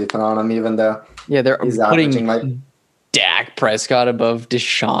are sleeping on him, even though they're putting Dak Prescott above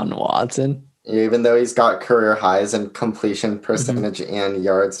Deshaun Watson. Even though he's got career highs in completion percentage and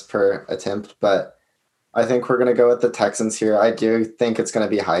yards per attempt. But I think we're going to go with the Texans here. I do think it's going to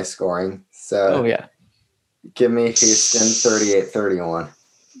be high scoring. So give me Houston 38-31.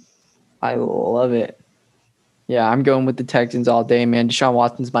 I love it. Yeah, I'm going with the Texans all day, man. Deshaun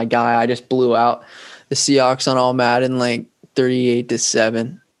Watson's my guy. I just blew out the Seahawks on All Madden like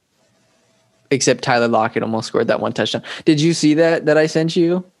 38-7. Except Tyler Lockett almost scored that one touchdown. Did you see that I sent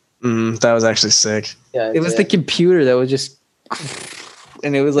you? That was actually sick. Yeah, it was the computer that was just,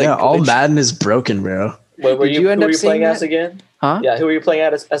 and it was like All Madden is broken, bro. Wait, who were you playing as again? Huh? Yeah, who were you playing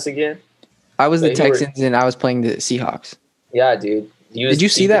as again? I was the Texans and I was playing the Seahawks. Yeah, dude. Did you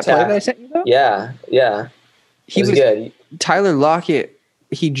see that play that I sent you though? Yeah. He was good. Tyler Lockett,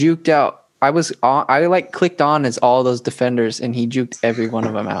 he juked out. I clicked on as all those defenders and he juked every one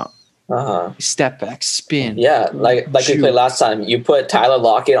of them out. Step back, spin. Yeah, like we played last time. You put Tyler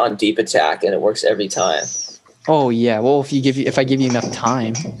Lockett on deep attack and it works every time. Oh yeah. Well, if I give you enough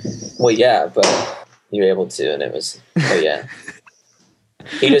time. Well, yeah, but you're able to, and it was yeah.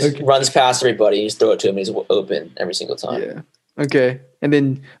 He just runs past everybody. You just throw it to him. He's open every single time. Yeah. Okay. And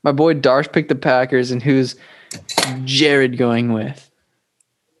then my boy Darsh picked the Packers, and who's Jared going with?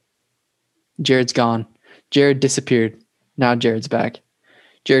 Jared's gone. Jared disappeared. Now Jared's back.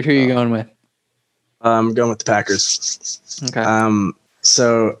 Jared, who are you going with? I'm going with the Packers. Okay.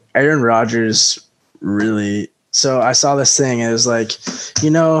 So Aaron Rodgers really. So I saw this thing. It was like, you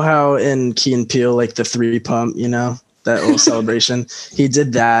know how in Key and Peele, like the 3 pump, that little celebration. He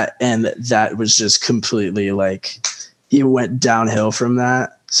did that, and that was just completely like he went downhill from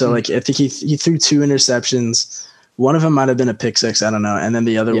that. So like I think he threw 2 interceptions. One of them might have been a pick six, I don't know, and then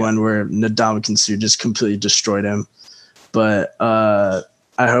the other one where Ndamukong Suh just completely destroyed him. But I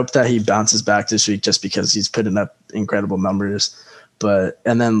hope that he bounces back this week just because he's putting up incredible numbers.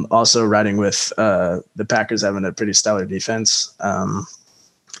 And then also riding with the Packers having a pretty stellar defense.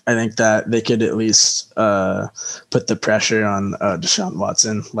 I think that they could at least put the pressure on Deshaun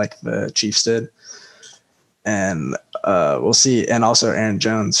Watson like the Chiefs did. And we'll see. And also Aaron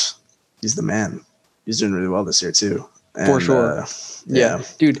Jones. He's the man. He's doing really well this year too. For sure. Yeah.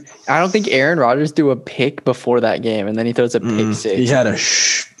 Dude, I don't think Aaron Rodgers threw a pick before that game, and then he throws a pick six. He had it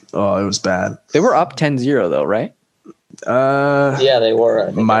was bad. They were up 10-0 though, right? Yeah, they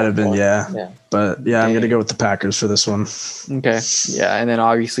were. Might have been, yeah. But I'm gonna go with the Packers for this one. Okay. Yeah, and then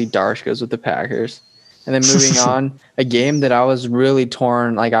obviously Darsh goes with the Packers. And then moving on, a game that I was really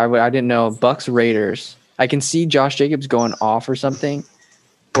torn. Like I didn't know, Bucks Raiders. I can see Josh Jacobs going off or something,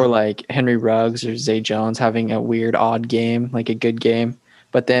 or like Henry Ruggs or Zay Jones having a weird odd game, like a good game.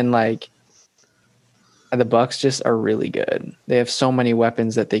 But then like the Bucks just are really good. They have so many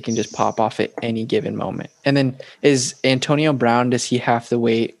weapons that they can just pop off at any given moment. And then is Antonio Brown, does he have to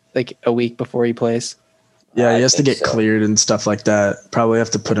wait like a week before he plays? Yeah, he has to get cleared and stuff like that. Probably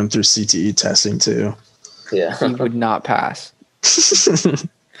have to put him through CTE testing too. Yeah. He would not pass.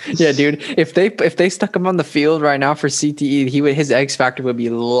 Yeah, dude. If they stuck him on the field right now for CTE, his X factor would be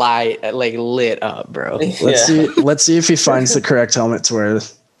lit up, bro. Let's see if he finds the correct helmet to wear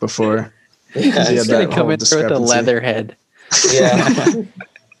before. Yeah, he's gonna come in there with a leather head. Yeah.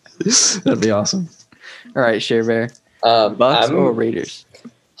 That'd be awesome. All right, Share Bear. Bucks or Raiders?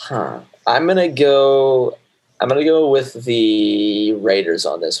 I'm gonna go with the Raiders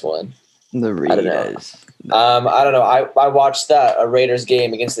on this one. The Raiders. I don't know. I watched that Raiders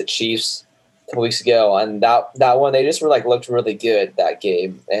game against the Chiefs a couple weeks ago, and that one they just were like looked really good that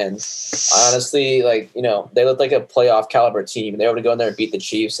game. And honestly, like they looked like a playoff caliber team. They were able to go in there and beat the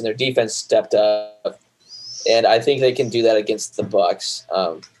Chiefs, and their defense stepped up. And I think they can do that against the Bucks.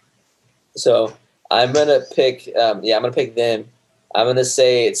 So I'm gonna pick. I'm gonna pick them. I'm gonna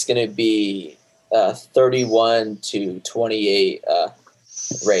say it's gonna be 31-28.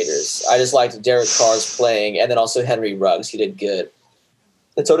 Raiders. I just liked Derek Carr's playing, and then also Henry Ruggs. He did good.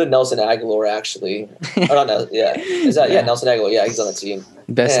 And so did Nelson Aguilar, actually. Nelson Aguilar. Yeah, he's on the team.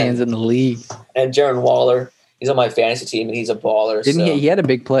 Best hands in the league. And Jaron Waller. He's on my fantasy team, and he's a baller. Didn't he? He had a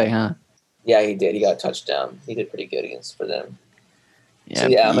big play, huh? Yeah, he did. He got a touchdown. He did pretty good for them. Yeah, so,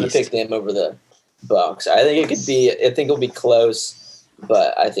 I'm going to pick them over the Bucks. I think it'll be close,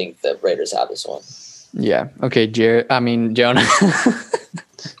 but I think the Raiders have this one. Yeah. Okay, Jonah.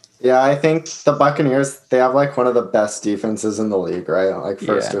 Yeah, I think the Buccaneers, they have like one of the best defenses in the league, right? Like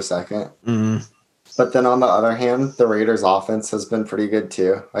first or second. Mm-hmm. But then on the other hand, the Raiders offense has been pretty good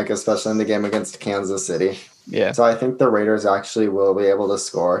too, like especially in the game against Kansas City. Yeah. So I think the Raiders actually will be able to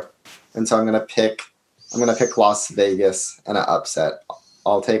score. And so I'm going to pick Las Vegas in an upset.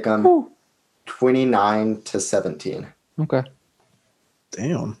 I'll take them 29-17. Okay.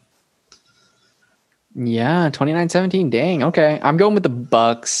 Damn. Yeah, 29-17. Dang. Okay. I'm going with the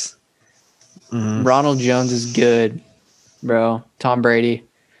Bucks. Mm-hmm. Ronald Jones is good, bro. Tom Brady,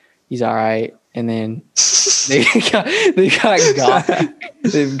 he's all right. And then they've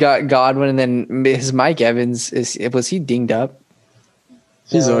got Godwin, and then his Mike Evans was he dinged up?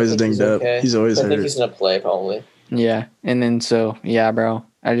 He's always dinged up. Okay. He's always hurt. I think he's gonna play probably. Yeah, and then bro.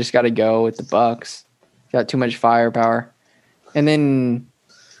 I just got to go with the Bucks. Got too much firepower. And then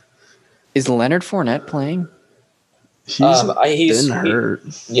is Leonard Fournette playing? He's been hurt.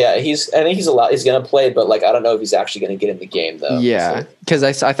 I think he's gonna play, but like I don't know if he's actually gonna get in the game though. Yeah, because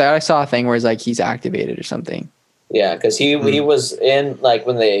I thought I saw a thing where it's like he's activated or something. Yeah, because he was in like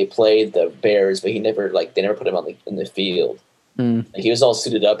when they played the Bears, but they never put him in the field. Like, he was all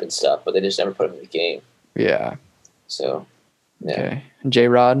suited up and stuff, but they just never put him in the game. Yeah. So. Yeah. Okay,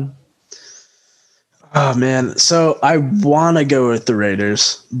 J-Rod. Oh man, so I want to go with the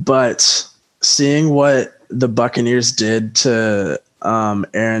Raiders, but seeing what the Buccaneers did to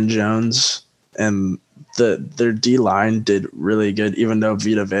Aaron Jones and their D line did really good, even though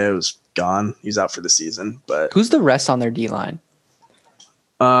Vita Vea was gone. He's out for the season. But who's the rest on their D line?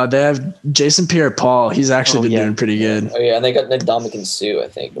 They have Jason Pierre-Paul. He's actually been doing pretty good. Oh yeah, and they got Ndamukong Suh, I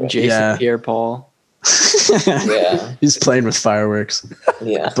think. Right? Jason Pierre-Paul. Yeah, he's playing with fireworks.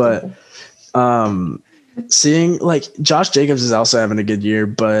 Yeah, but seeing like Josh Jacobs is also having a good year,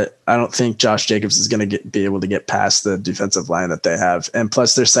 but I don't think Josh Jacobs is going to be able to get past the defensive line that they have. And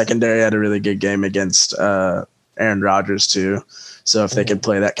plus their secondary had a really good game against Aaron Rodgers too. So if they could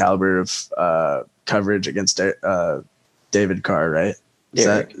play that caliber of coverage against David Carr, right?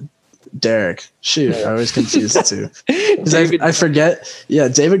 Derek? Shoot, I always confuse the two. I forget. Yeah,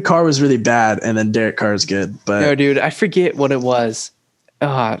 David Carr was really bad, and then Derek Carr is good. But no, dude, I forget what it was.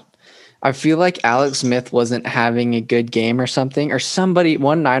 I feel like Alex Smith wasn't having a good game or something, or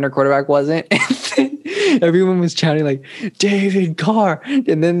one Niner quarterback wasn't. And then everyone was shouting like David Carr,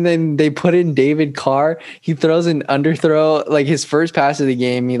 and then they put in David Carr. He throws an underthrow, like his first pass of the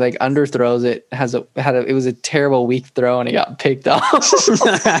game. He like underthrows it. It was a terrible weak throw, and it got picked off.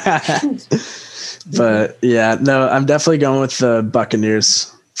 But yeah, no, I'm definitely going with the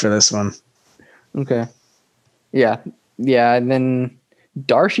Buccaneers for this one. Okay. Yeah, and then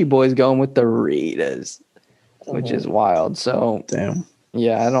Darcy boy's going with the Raiders, which is wild. So damn.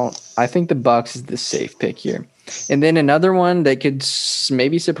 Yeah, I think the Bucs is the safe pick here. And then another one that could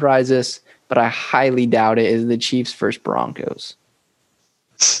maybe surprise us, but I highly doubt it, is the Chiefs versus Broncos.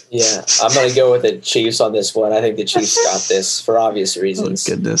 Yeah, I'm going to go with the Chiefs on this one. I think the Chiefs got this for obvious reasons.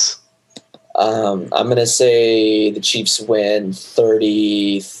 Oh, goodness. I'm going to say the Chiefs win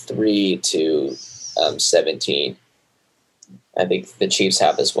 33-17. I think the Chiefs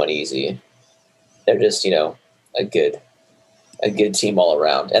have this one easy. They're just, a good team all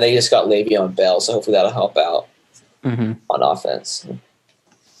around. And they just got Le'Veon Bell, so hopefully that'll help out on offense.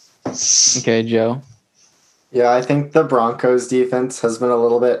 Okay, Joe. Yeah, I think the Broncos defense has been a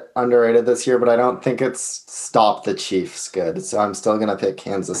little bit underrated this year, but I don't think it's stopped the Chiefs good. So I'm still going to pick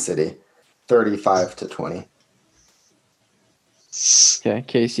Kansas City, 35-20. Okay,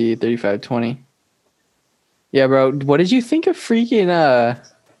 KC, 35-20. Yeah, bro. What did you think of freaking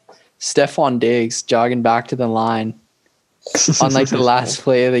Stephon Diggs jogging back to the line on like the last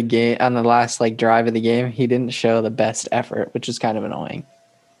play of the game, on the last like drive of the game? He didn't show the best effort, which is kind of annoying.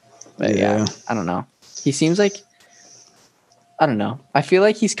 But yeah, I don't know. He seems like, I don't know. I feel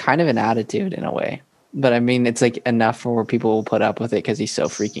like he's kind of an attitude in a way, but I mean, it's like enough for where people will put up with it because he's so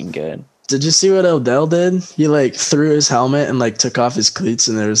freaking good. Did you see what Odell did? He like threw his helmet and like took off his cleats,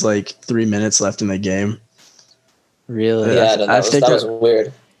 and there was like 3 minutes left in the game. Really? Yeah, that was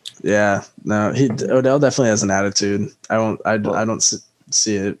weird. Yeah, no, Odell definitely has an attitude. I don't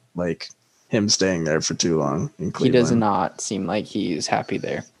see it like him staying there for too long in Cleveland. He does not seem like he's happy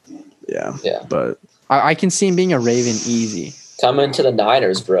there. Yeah, yeah. But I can see him being a Raven easy. Coming to the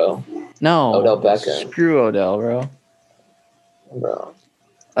Niners, bro. No, Odell Beckham. Screw Odell, bro.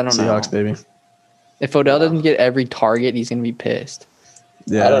 I don't know. Seahawks, baby. If Odell doesn't get every target, he's gonna be pissed.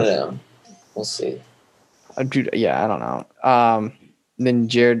 Yeah, I don't know. We'll see. Dude, yeah, I don't know. Then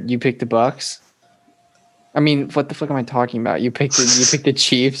Jared, you picked the Bucs. I mean, what the fuck am I talking about? You picked the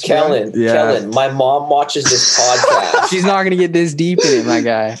Chiefs. Kellen, my mom watches this podcast. She's not gonna get this deep in it, my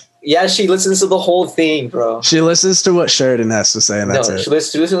guy. Yeah, she listens to the whole thing, bro. She listens to what Sheridan has to say, and that's it. She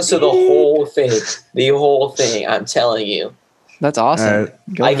listens to the whole thing. The whole thing. I'm telling you. That's awesome.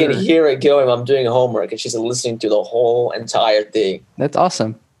 Right. I can hear it going. I'm doing homework, and she's listening to the whole entire thing. That's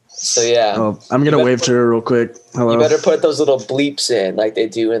awesome. So yeah, well, I'm gonna wave to her real quick. Hello. You better put those little bleeps in, like they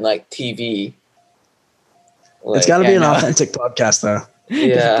do in like TV. Like, it's got to be an authentic podcast, though.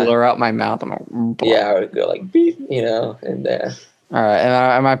 Yeah, just blur out my mouth. I would go like beep, in there. All right, and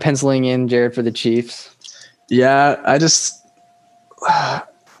am I penciling in Jared for the Chiefs? Yeah, I just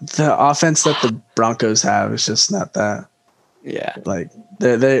the offense that the Broncos have is just not that. Yeah, like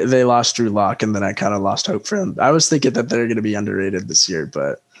they lost Drew Lock, and then I kind of lost hope for him. I was thinking that they're going to be underrated this year,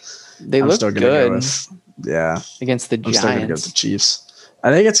 but I'm look still gonna good. Against the Giants. I'm still going to go with the Chiefs.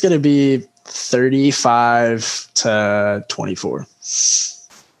 I think it's going to be 35-24.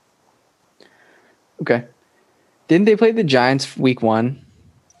 Okay. Didn't they play the Giants week 1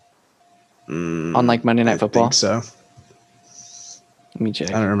 on like Monday Night Football? I think so. Let me check.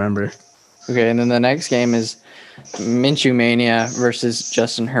 I don't remember. Okay, and then the next game is Minshew Mania versus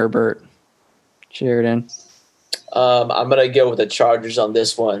Justin Herbert. Sheridan. I'm gonna go with the Chargers on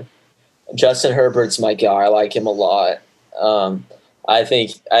this one. Justin Herbert's my guy. I like him a lot. I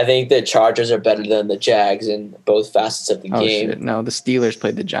think the Chargers are better than the Jags in both facets of the game. Shit. No, the Steelers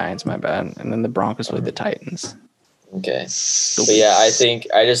played the Giants, my bad. And then the Broncos played the Titans. Okay. But yeah, I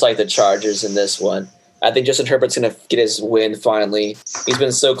just like the Chargers in this one. I think Justin Herbert's going to get his win finally. He's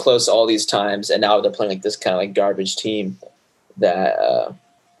been so close all these times, and now they're playing like this kind of like garbage team that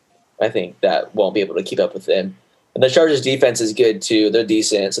I think that won't be able to keep up with them. And the Chargers defense is good too. They're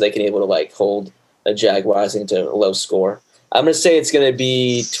decent, so they can able to like hold the Jaguars into a low score. I'm going to say it's going to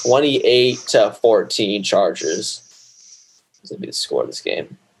be 28-14 Chargers. It's going to be the score of this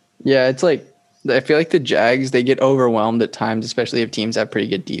game. Yeah, it's like I feel like the Jags, they get overwhelmed at times, especially if teams have pretty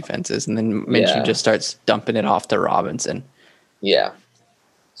good defenses, and then Minshew just starts dumping it off to Robinson. Yeah.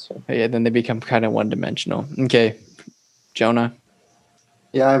 Then they become kind of one-dimensional. Okay, Jonah.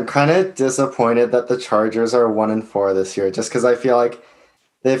 Yeah, I'm kind of disappointed that the Chargers are 1-4 this year, just because I feel like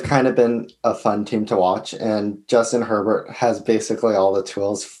they've kind of been a fun team to watch, and Justin Herbert has basically all the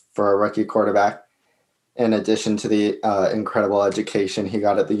tools for a rookie quarterback, in addition to the incredible education he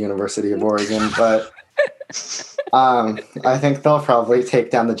got at the University of Oregon. But I think they'll probably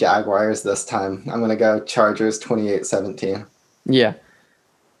take down the Jaguars this time. I'm going to go Chargers 28-17. Yeah,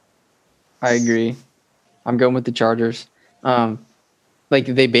 I agree. I'm going with the Chargers. Like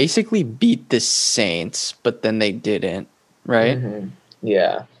they basically beat the Saints, but then they didn't, right? Mm-hmm.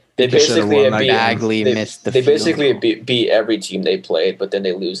 Yeah. They basically missed the They field basically goal. beat every team they played, but then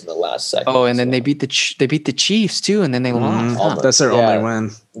they lose in the last second. Oh, and then they beat the Chiefs too, and then they lost. Huh? That's their only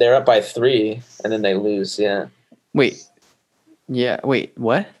win. They're up by 3, and then they lose. Yeah. Wait.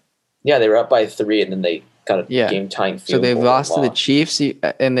 What? Yeah, they were up by 3, and then they got a game tying field. So they goal lost to the Chiefs,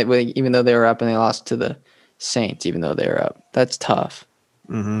 and even though they were up, and they lost to the Saints, even though they were up. That's tough.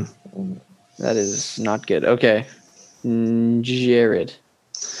 Mm-hmm. That is not good. Okay, Jared.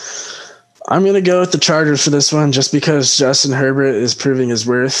 I'm going to go with the Chargers for this one just because Justin Herbert is proving his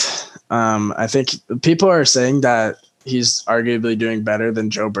worth. I think people are saying that he's arguably doing better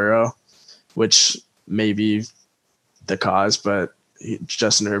than Joe Burrow, which may be the cause, but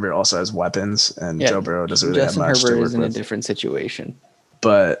Justin Herbert also has weapons, and Joe Burrow doesn't really have much to work with. Justin Herbert is in a different situation.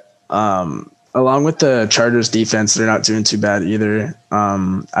 But along with the Chargers defense, they're not doing too bad either.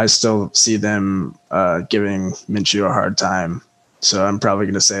 I still see them giving Minshew a hard time. So I'm probably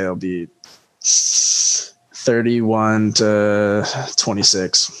going to say it'll be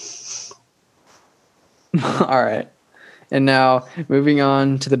 31-26. All right. And now moving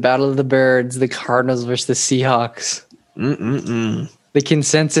on to the Battle of the Birds, the Cardinals versus the Seahawks. The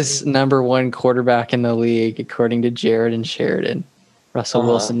consensus number 1 quarterback in the league, according to Jared and Sheridan. Russell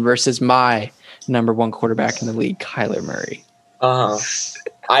Wilson versus my number 1 quarterback in the league, Kyler Murray.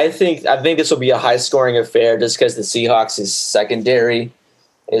 I think this will be a high scoring affair just because the Seahawks' secondary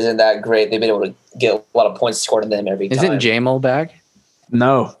isn't that great. They've been able to get a lot of points scored on them every time. Isn't Jamal back?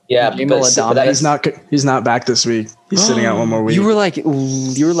 No. Yeah, but he's not back this week. He's sitting out one more week. You were like,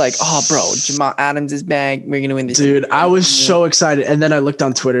 oh, bro, Jamal Adams is back. We're gonna win this. Dude, I was so excited, and then I looked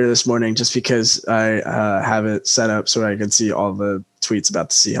on Twitter this morning just because I have it set up so I could see all the tweets about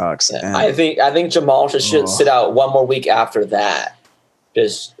the Seahawks. Yeah, I think Jamal should sit out one more week after that.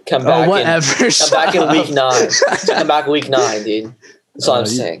 Just come back. Come back in week 9. Come back week 9, dude. That's all I'm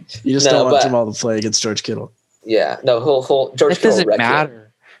saying. You just don't want Jamal to play against George Kittle. Yeah, no, George Kittle doesn't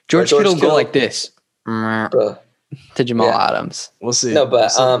matter. George Kittle go like this to Jamal Adams. We'll see. No,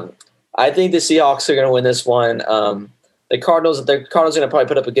 but I think the Seahawks are going to win this one. The Cardinals are going to probably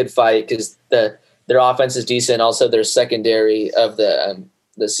put up a good fight because their offense is decent. Also, their secondary of the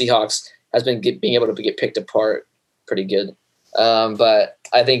Seahawks has been being able to get picked apart pretty good. But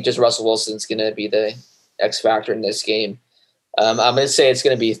I think just Russell Wilson's going to be the X factor in this game. I'm going to say it's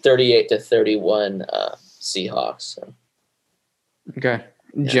going to be 38-31 Seahawks. So. Okay.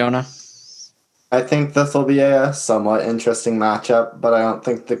 Jonah? I think this will be a somewhat interesting matchup, but I don't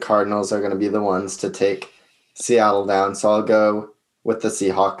think the Cardinals are going to be the ones to take Seattle down. So I'll go with the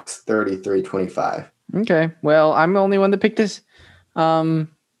Seahawks 33-25. Okay. Well, I'm the only one that picked this.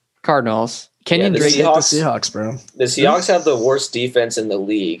 Cardinals. Kenyon Drake. The Seahawks, bro. The Seahawks have the worst defense in the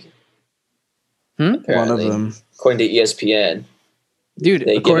league. One of them. According to ESPN. Dude,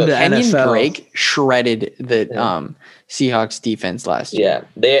 according to Kenyon NFL. Drake shredded the Seahawks defense last year.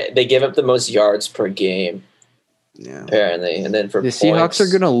 Yeah, they give up the most yards per game. Yeah, apparently, and then for the Seahawks are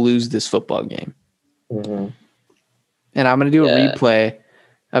going to lose this football game. Mm-hmm. And I'm going to do a replay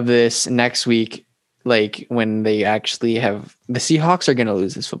of this next week, like when they actually have the Seahawks are going to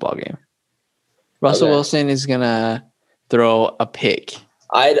lose this football game. Russell Wilson is going to throw a pick.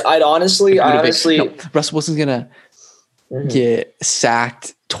 I'd honestly, Russell Wilson's going to get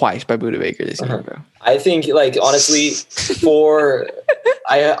sacked twice by Budda Baker this game, bro. I think, honestly, if we're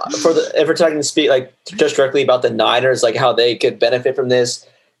talking to speak, just directly about the Niners, how they could benefit from this,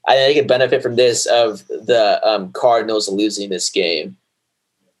 I think they could benefit from this of the Cardinals losing this game,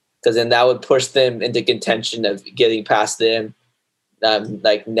 because then that would push them into contention of getting past them.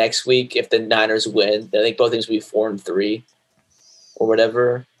 Like next week, if the Niners win, I think both teams will be 4-3 or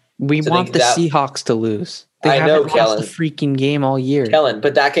whatever. We want the Seahawks to lose. They haven't lost a freaking game all year. Kellen,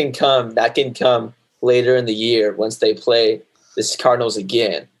 but that can come later in the year once they play the Cardinals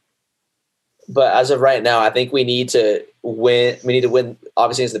again. But as of right now, I think we need to win. We need to win,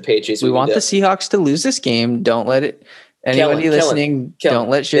 obviously, against the Patriots. We want the Seahawks to lose this game. Don't let it. Anybody listening, don't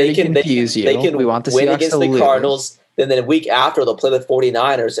let Sheridan confuse you. We want the win Seahawks against to the lose. Cardinals. Then the week after, they'll play the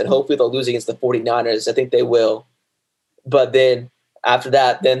 49ers, and hopefully they'll lose against the 49ers. I think they will. But then after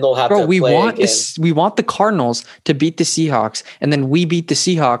that, then they'll have to play again. We want the Cardinals to beat the Seahawks, and then we beat the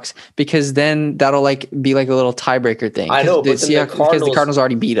Seahawks, because then that'll be like a little tiebreaker thing. I know, because the Cardinals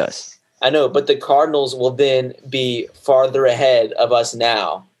already beat us. I know, but the Cardinals will then be farther ahead of us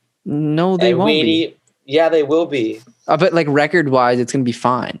now. No, they won't be. Yeah, they will be. But like record-wise, it's going to be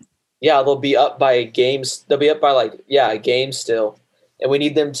fine. Yeah, they'll be up by games. They'll be up by a game still. And we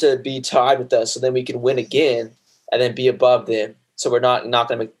need them to be tied with us so then we can win again and then be above them. So we're not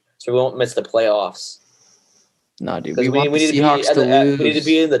going to so we won't miss the playoffs. No, dude. We want the Seahawks to lose. We need to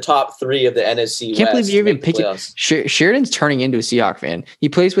be in the top 3 of the NFC. I can't believe you even picked it. Sheridan's turning into a Seahawk fan. He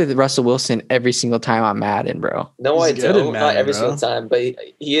plays with Russell Wilson every single time on Madden, bro. No, I don't. Not every single time, but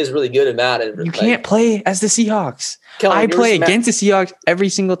he is really good at Madden. You can't play as the Seahawks. Kellen, I play against the Seahawks every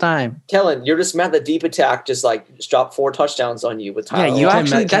single time. Kellen, you're just mad that deep attack just dropped 4 touchdowns on you with Tyler. Yeah, you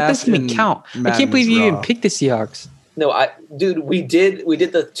actually that doesn't even count. I can't believe you even picked the Seahawks. No, we did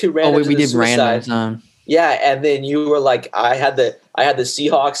the 2 randoms. We did randoms. Yeah, and then you were like, I had the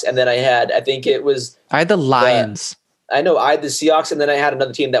Seahawks, and then I had the Lions. I know I had the Seahawks, and then I had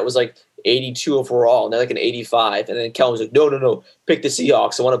another team that was like 82 overall, and they're like an 85. And then Kellen was like, no, pick the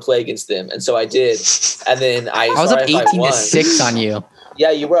Seahawks. I want to play against them, and so I did. And then I was up 18-6 on you.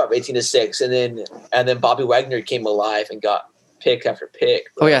 Yeah, you were up 18-6, and then Bobby Wagner came alive and got pick after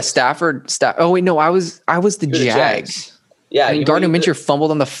pick. Bro. Oh yeah, Stafford. Oh wait, no, I was the Jags. Yeah, and Gardner Minshew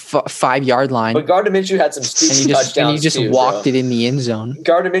fumbled on the 5-yard line. But Gardner Minshew had some stupid touchdowns. And he just walked it in the end zone.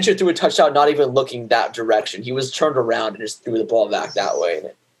 Gardner Minshew threw a touchdown, not even looking that direction. He was turned around and just threw the ball back that way.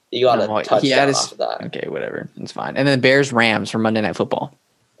 And he got a touchdown off of that. Okay, whatever. It's fine. And then Bears-Rams for Monday Night Football.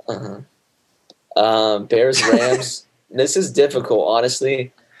 Bears-Rams. This is difficult,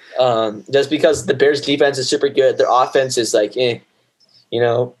 honestly. Just because the Bears' defense is super good. Their offense is like, they're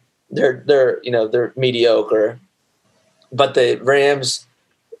mediocre. But the Rams,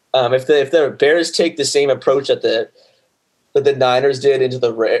 if the Bears take the same approach that the Niners did into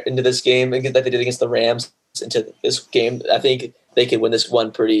this game that they did against the Rams into this game, I think they can win this one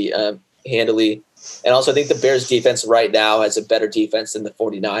pretty handily. And also, I think the Bears' defense right now has a better defense than the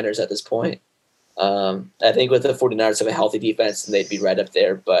 49ers at this point. I think with the 49ers have a healthy defense, and they'd be right up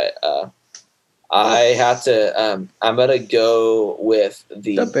there. But I have to. I'm gonna go with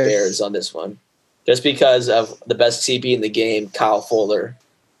the Bears on this one. Just because of the best CB in the game, Kyle Fuller,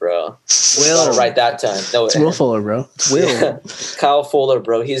 bro. Will. Right that time. No, it's Will Fuller, bro. It's Will. Yeah. Kyle Fuller,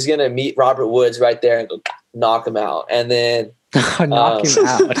 bro. He's going to meet Robert Woods right there and go knock him out. And then... knock him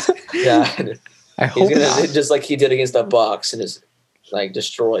out. Yeah. He's going to, just like he did against the Bucs, and just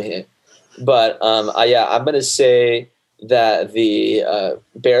destroy him. But, I'm going to say that the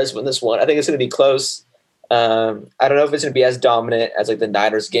Bears win this one. I think it's going to be close. I don't know if it's going to be as dominant as the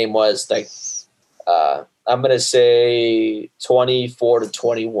Niners game was. I'm going to say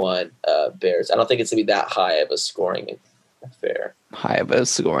 24-21 Bears. I don't think it's going to be that high of a scoring affair. High of a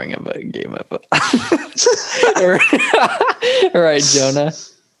scoring of a game of All right, Jonah.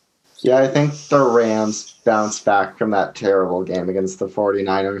 Yeah, I think the Rams bounced back from that terrible game against the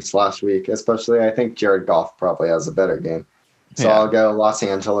 49ers last week. Especially, I think Jared Goff probably has a better game. So I'll go Los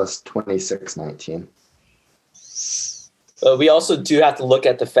Angeles 26-19. We also do have to look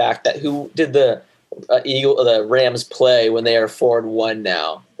at the fact that who did the Rams play when they are 4-1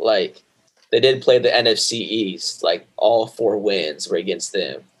 now. They did play the NFC East. All 4 wins were against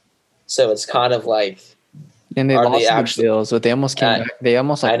them. So it's kind of and they lost the Bills, but they almost came back. They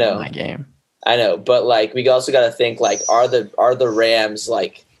almost won that game. I know, but we also got to think are the Rams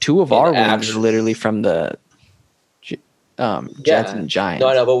 2 of our wins are literally from the Jets and Giants. No,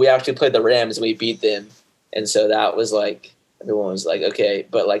 I know, but we actually played the Rams and we beat them, and so that was everyone was okay,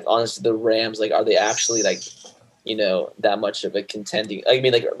 but honestly, the Rams are they actually that much of a contending?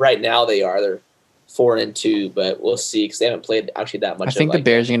 Right now they are. They're 4-2, but we'll see because they haven't played actually that much. I think the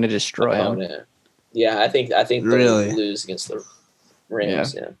Bears are going to destroy them. Yeah, I think they'll lose against the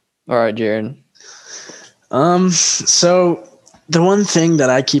Rams. Yeah. All right, Jared. So The one thing that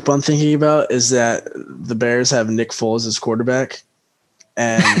I keep on thinking about is that the Bears have Nick Foles as quarterback,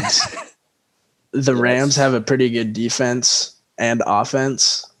 and the Rams have a pretty good defense and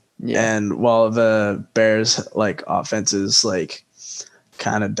offense. Yeah. And while the Bears like offense is like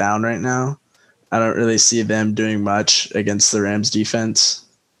kind of down right now, I don't really see them doing much against the Rams defense.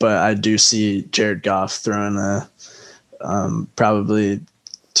 But I do see Jared Goff throwing probably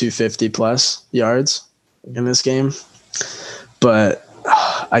 250 plus yards in this game. But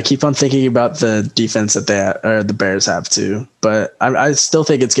I keep on thinking about the defense that the Bears have too. But I still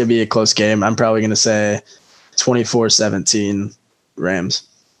think it's going to be a close game. I'm probably going to say 24-17 Rams.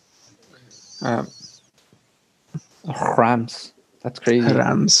 Rams. That's crazy.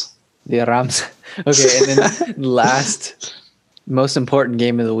 Rams. The Rams. Okay, and then last, most important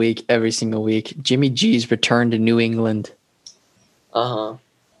game of the week, every single week, Jimmy G's return to New England.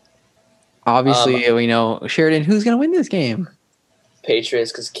 Obviously, we know, Sheridan, who's going to win this game?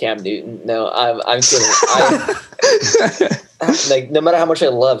 Patriots, because Cam Newton. No, I'm kidding. Like, no matter how much I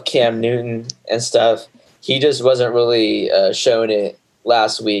love Cam Newton and stuff, he just wasn't really showing it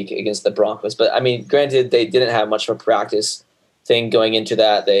last week against the Broncos. But I mean, granted, they didn't have much of a practice thing going into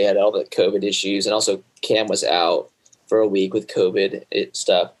that. They had all the COVID issues, and also Cam was out for a week with COVID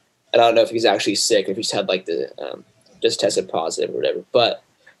stuff. And I don't know if he's actually sick or if he's had like the just tested positive or whatever. But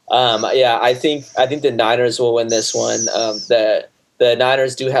yeah, I think the Niners will win this one. The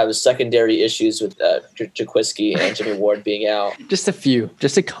Niners do have secondary issues with Jaquiski and Jimmy Ward being out. Just a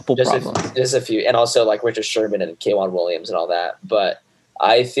couple problems. Just a few, and also like Richard Sherman and K'Wan Williams and all that. But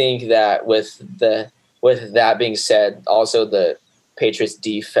I think that with that being said, also the Patriots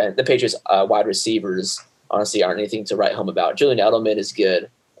defense, the Patriots wide receivers honestly aren't anything to write home about. Julian Edelman is good.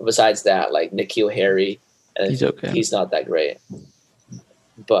 Besides that, like N'Keal Harry, he's okay. He's not that great.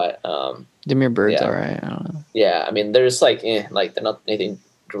 But Damiere Byrd's all right. I don't know. Yeah, I mean, there's like they're not anything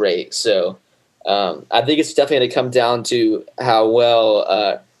great. So I think it's definitely going to come down to how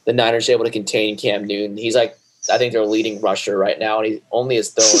well the Niners are able to contain Cam Newton. He's like, I think their leading rusher right now, and he only has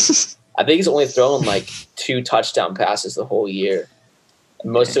thrown. I think he's only thrown like 2 touchdown passes the whole year.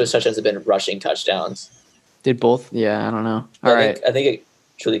 Most of his touchdowns have been rushing touchdowns. Did both? Yeah, I don't know. I think it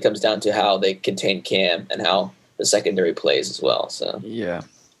truly comes down to how they contain Cam and how the secondary plays as well. So yeah.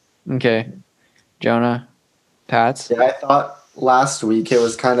 Okay. Jonah, Pats? Yeah, I thought last week it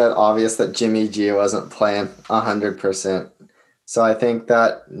was kind of obvious that Jimmy G wasn't playing 100%. So I think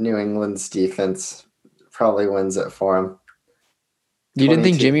that New England's defense probably wins it for him. You didn't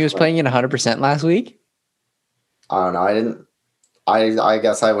think Jimmy was playing at 100% last week? I don't know. I didn't. I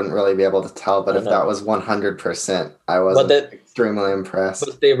guess I wouldn't really be able to tell, but if that was 100%, I wasn't extremely impressed.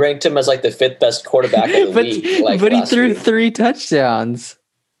 But they ranked him as like the 5th best quarterback in the league. But he threw 3 touchdowns.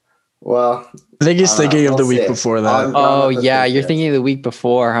 Well, I think he's thinking of the week before that. Oh, yeah. You're thinking of the week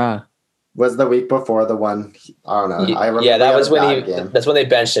before, huh? Was the week before the one? I don't know. Yeah, that was when that's when they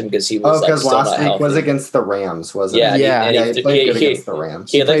benched him because he was because last week was against the Rams, wasn't it? Yeah, he played good against the Rams.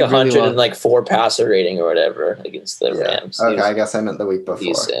 He had like 104 passer rating or whatever against the Rams. Okay, I guess I meant the week before.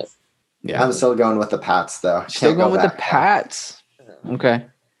 Decent. Yeah, I'm still going with the Pats though. Still going with the Pats. Okay.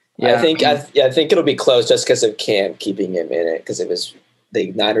 Yeah, I think it'll be close just because of Cam keeping him in it because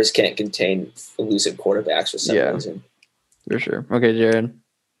the Niners can't contain elusive quarterbacks for some reason. For sure. Okay, Jared.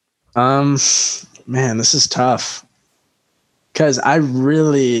 Man, this is tough. Because I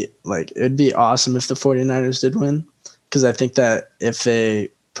really it'd be awesome if the 49ers did win. Because I think that if they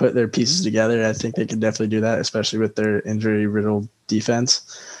put their pieces together, I think they could definitely do that, especially with their injury-riddled defense.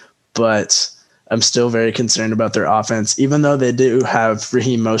 But I'm still very concerned about their offense, even though they do have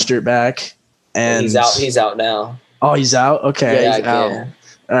Raheem Mostert back. And he's out now. Oh, he's out? Okay. Yeah, he's out.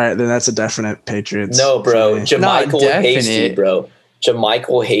 All right, then that's a definite Patriots. No, bro. JaMycal Hasty, bro.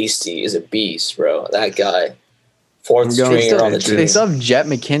 JaMycal Hasty is a beast, bro. That guy. 4th stringer on the team. They still have Jet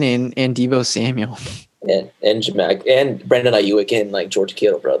McKinnon and Deebo Samuel. And Brandon Ayuk and like George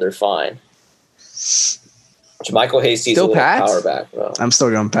Kittle, bro. They're fine. JaMycal Hasty's still a power back, bro. I'm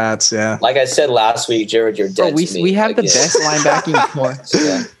still going Pats, yeah. Like I said last week, Jared, you're dead to me. We have the best linebacking core.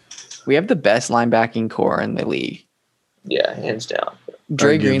 Yeah. We have the best linebacking core in the league. Yeah, hands down.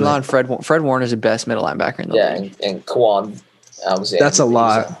 Dre Greenlaw and Fred Warner's the best middle linebacker in the league. And Kwan Alexander. That's a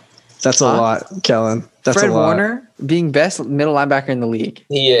lot. That's a lot, Kellen. That's Fred a lot. Warner being best middle linebacker in the league.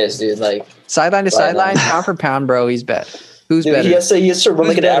 He is, dude. Like sideline to sideline, pound for pound, bro. He's best. Who's better? He has to run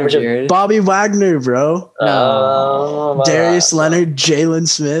like an average of Bobby Wagner, bro. No. Darius Leonard, Jalen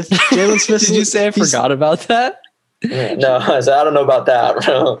Smith. Jalen Smith. Did you say I forgot about that? No, I don't know about that,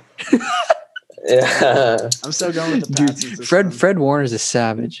 bro. Yeah. I'm still going with the Dude, Pats. This one. Fred Warner's a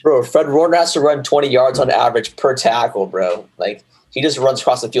savage. Bro, Fred Warner has to run 20 yards on average per tackle, bro. Like, he just runs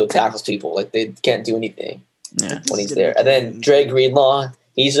across the field, tackles people. Like, they can't do anything Yeah. when he's there. And then Dre Greenlaw,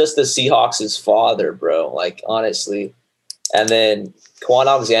 he's just the Seahawks' father, bro. Like, honestly. And then Quan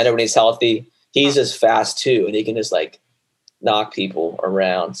Alexander, when he's healthy, he's just fast, too. And he can just, like, knock people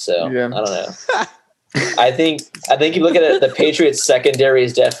around. So, Yeah. I don't know. I think if you look at it, the Patriots secondary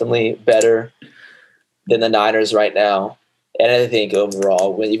is definitely better than the Niners right now. And I think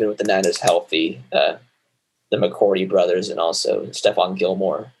overall, even with the Niners healthy, the McCourty brothers and also Stephon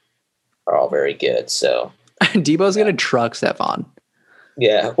Gilmore are all very good. So Debo's gonna truck Stephon.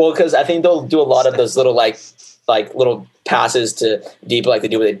 yeah, well, because I think they'll do a lot of those little like little passes to Debo, like they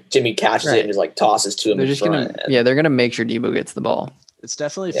do with Jimmy catches it and just like tosses to him. They're just gonna they're gonna make sure Debo gets the ball. It's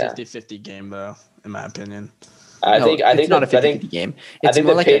definitely a 50-50 game, though, in my opinion. I think it's not a 50-50 game. It's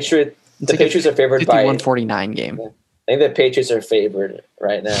more like the Patriots are favored by 51-49 game. I think the Patriots are favored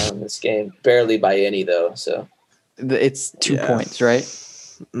right now in this game, barely by any though. So it's 2 points, right?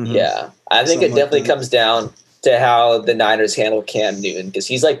 Mm-hmm. Yeah, I think it definitely comes down to how the Niners handle Cam Newton, because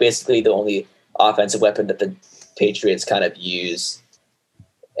he's like basically the only offensive weapon that the Patriots kind of use.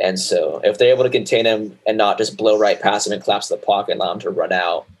 And so if they're able to contain him and not just blow right past him and collapse the pocket and allow him to run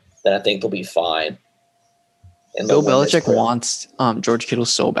out, then I think they'll be fine. And Bill Belichick wants George Kittle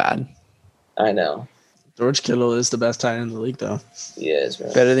so bad. I know. George Kittle is the best tight end in the league, though. He is,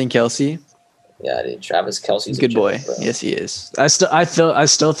 man. Better than Kelsey. Yeah, dude. Travis Kelce's good boy. Bro. Yes, he is. I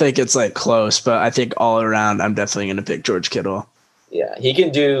still think it's like close, but I think all around, I'm definitely going to pick George Kittle. Yeah, he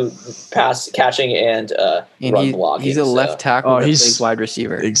can do pass catching and run blocking. He's a left tackle that plays wide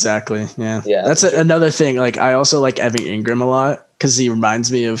receiver. Exactly. Yeah. That's another thing. Like, I also like Evan Ingram a lot because he reminds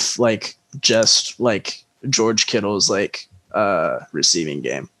me of like just like George Kittle's like receiving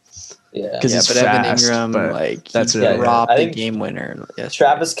game. Yeah, because he's fast, Evan Ingram, like that's he dropped the game winner.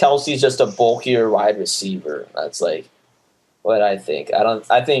 Travis Kelce's just a bulkier wide receiver. That's like what I think.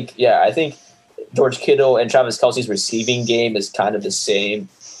 I think George Kittle and Travis Kelce's receiving game is kind of the same,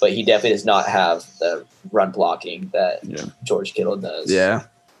 but he definitely does not have the run blocking that George Kittle does. Yeah.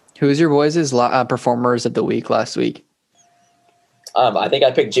 Who's your boys' performers of the week last week? I think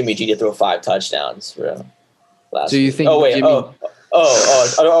I picked Jimmy G to throw 5 touchdowns for last week. You think we're talking about,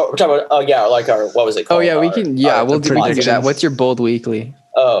 yeah, like our, what was it called? Oh, yeah, we can do that. What's your bold weekly?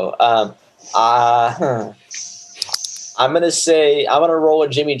 I'm going to roll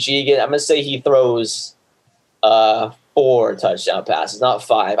with Jimmy G again. I'm going to say he throws 4 touchdown passes, not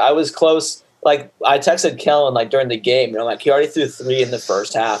 5. I was close. Like, I texted Kellen, like, during the game, and I'm like, he already threw 3 in the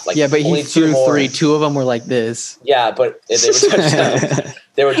first half. Like, yeah, but he threw 3. 2 of them were like this. Yeah, but they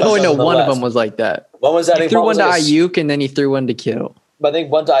were touchdowns. Oh, no, one of them was like that. One was that. He threw one to Ayuk, and then he threw one to Kittle. But I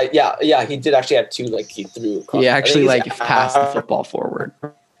think one time, yeah, he did actually have 2, like, he threw across. He actually, like, passed the football forward.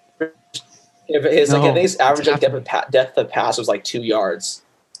 I think his average depth of pass was like 2 yards.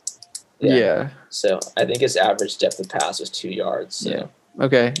 Yeah. So I think his average depth of pass was 2 yards. So. Yeah.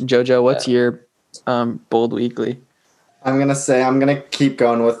 Okay, JoJo, what's your bold weekly? I'm gonna keep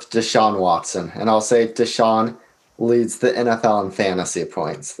going with Deshaun Watson, and I'll say Deshaun leads the NFL in fantasy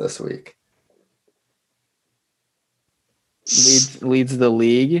points this week. Leads the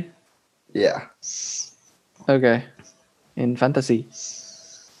league? Yeah. Okay. In fantasy.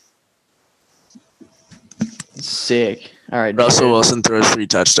 Sick. All right. Russell Wilson throws 3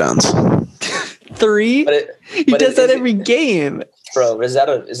 touchdowns. 3? He does that every game. Bro, is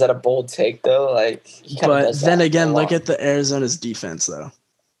that a bold take though? Like, but then again, look at the Arizona's defense though.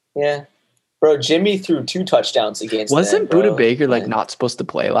 Yeah, bro. Jimmy threw 2 touchdowns against. Wasn't Budda Baker not supposed to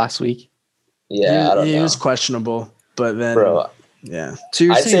play last week? Yeah, I don't know. He was questionable, but then, yeah. So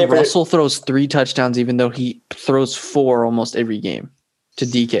you're saying Russell throws 3 touchdowns even though he throws 4 almost every game to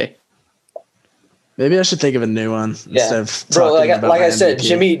DK? Maybe I should think of a new one instead of talking about like I said,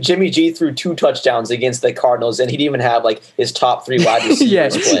 MVP. Jimmy G threw 2 touchdowns against the Cardinals, and he didn't even have like his top 3 wide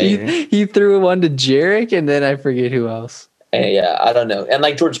receivers playing. He threw one to Jarek, and then I forget who else. And I don't know. And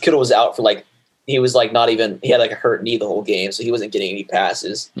like George Kittle was out for he was like not even, he had like a hurt knee the whole game, so he wasn't getting any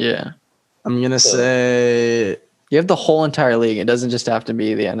passes. Yeah, I'm gonna say you have the whole entire league. It doesn't just have to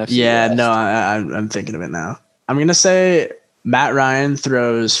be the NFC. Yeah, West. no, I'm thinking of it now. I'm gonna say Matt Ryan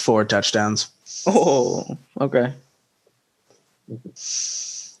throws 4 touchdowns. Oh, okay. I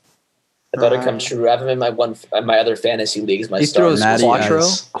thought it come true. I have him in my other fantasy leagues. My he throws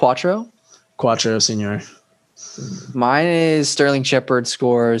Quattro Senior. Mine is Sterling Shepard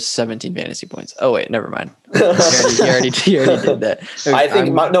scores 17 fantasy points. Oh wait, never mind. You already did that. I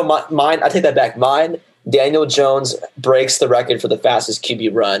think mine. I take that back. Mine Daniel Jones breaks the record for the fastest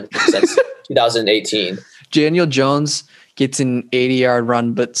QB run since 2018. Daniel Jones gets an 80-yard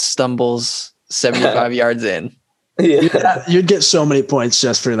run but stumbles 75 yards in. Yeah. You'd get so many points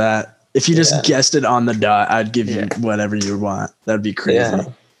just for that. If you just guessed it on the dot, I'd give you whatever you want. That'd be crazy. Yeah.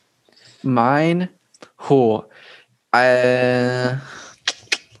 Mine, I'm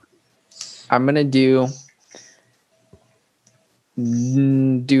gonna do.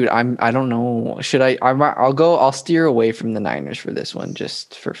 Dude, I don't know. Should I? I'll steer away from the Niners for this one,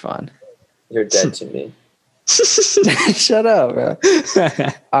 just for fun. You're dead to me. Shut up, bro.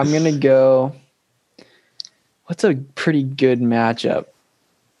 I'm gonna go. What's a pretty good matchup?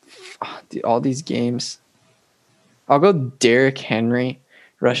 Dude, all these games. I'll go Derrick Henry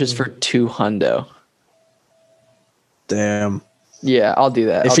rushes for 200. Damn. Yeah, I'll do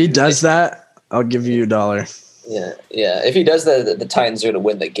that. If he does that, I'll give you $1. Yeah. If he does that, the Titans are going to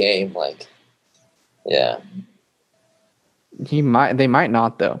win the game. Like, yeah. They might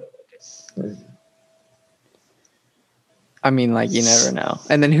not though. I mean, like, you never know.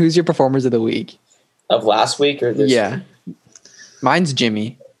 And then who's your performers of the week? Of last week or this? Yeah. Mine's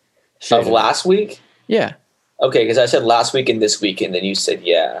Jimmy. Of last week? Yeah. Okay, because I said last week and this week, and then you said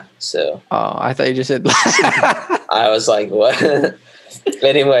yeah. So. Oh, I thought you just said. I was like, what?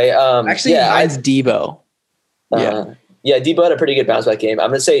 Anyway, actually, mine's Debo. Yeah, Debo had a pretty good bounce back game.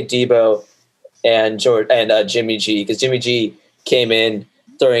 I'm gonna say Debo and Jimmy G, because Jimmy G came in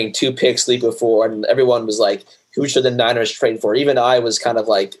throwing 2 picks the week before, and everyone was like, "Who should the Niners trade for?" Even I was kind of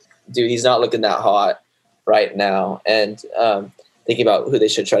like, "Dude, he's not looking that hot right now," and thinking about who they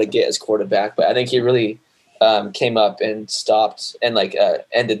should try to get as quarterback. But I think he really came up and stopped and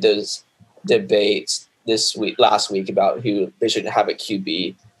ended those debates last week about who they should have at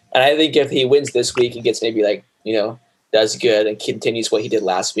QB. And I think if he wins this week and gets maybe does good and continues what he did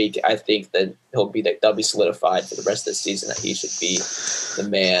last week, I think that that'll be solidified for the rest of the season that he should be the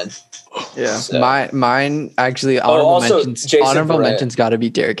man. Yeah, so. Mine actually honorable mentions got to be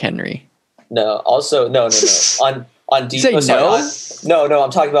Derrick Henry. No, also no. On defense, no.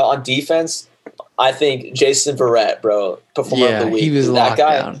 I'm talking about on defense. I think Jason Verrett, bro, performer of the week. He was locked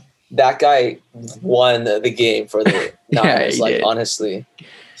down. That guy won the game for the Niners. Did. Honestly,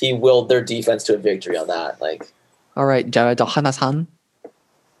 he willed their defense to a victory on that. All right, Jared Hanasan.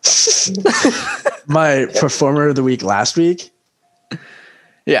 My performer of the week last week.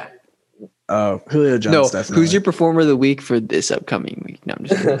 Yeah. Oh, Julio Jones. Definitely. Who's your performer of the week for this upcoming week? No,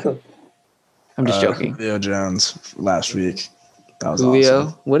 I'm just joking. Julio Jones last week. That was Julio.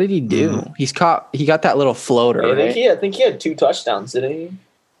 awesome. What did he do? Mm-hmm. He got that little floater. I think he had 2 touchdowns, didn't he?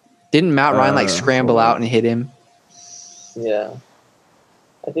 Didn't Matt Ryan scramble out and hit him? Yeah.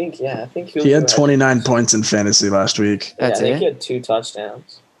 I think he had 29 points in fantasy last week. I think he had 2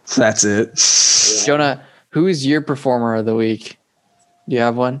 touchdowns. That's it. Yeah. Jonah, who is your performer of the week? Do you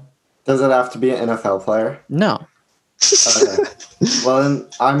have one? Does it have to be an NFL player? No. Okay. Well, then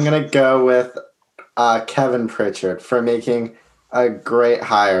I'm going to go with Kevin Pritchard for making a great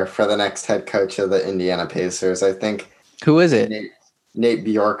hire for the next head coach of the Indiana Pacers. I think. Who is it? Nate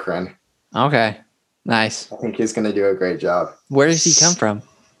Bjorkgren. Okay. Nice. I think he's going to do a great job. Where does he come from?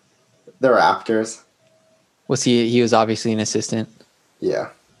 The Raptors. Was he was obviously an assistant. Yeah.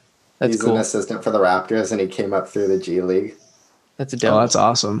 That's he's cool. an assistant for the Raptors, and he came up through the G League. That's a dope. Oh, that's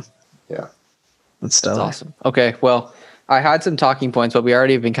awesome. Yeah. That's awesome. Okay, well, I had some talking points, but we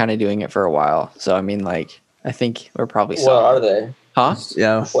already have been kind of doing it for a while. So, I mean, I think we're probably solid. What are they? Huh?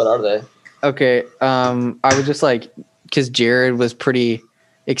 Yeah. What are they? Okay, I would just because Jared was pretty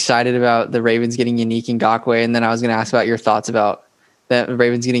excited about the Ravens getting Yannick Ngakoue, and then I was going to ask about your thoughts about the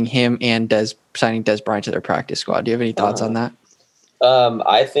Ravens getting him and signing Des Bryant to their practice squad. Do you have any thoughts on that?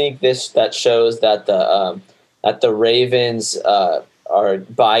 I think that shows that the Ravens are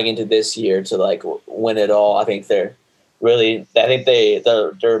buying into this year to win it all. I think their meltdown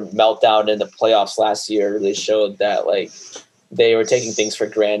in the playoffs last year really showed that they were taking things for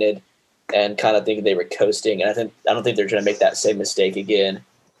granted and kind of thinking they were coasting. And I don't think they're going to make that same mistake again.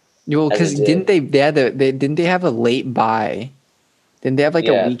 Well, because didn't they have a late bye? Didn't they have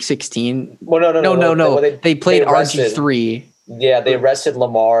a week 16? Well, no. They played RG3. Yeah, they rested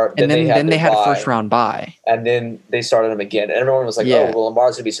Lamar. And then they had a first round bye. And then they started him again. And everyone was like, oh, well,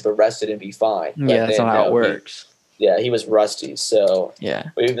 Lamar's going to be super rested and be fine. But yeah, that's not how it works. He was rusty. So,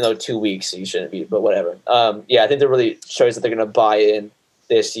 even though 2 weeks, he shouldn't be, but whatever. I think that really shows that they're going to buy in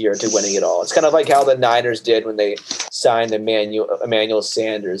this year to winning it all. It's kind of like how the Niners did when they signed Emmanuel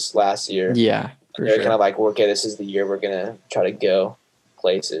Sanders last year. Yeah. They're kind of okay, this is the year we're going to try to go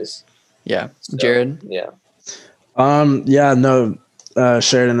places. Yeah. So, Jared? Yeah.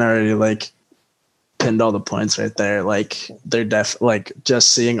 Sheridan already pinned all the points right there. Like they're like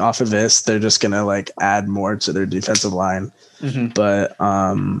just seeing off of this, they're just gonna like add more to their defensive line. Mm-hmm. But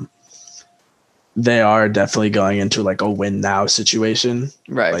they are definitely going into like a win now situation.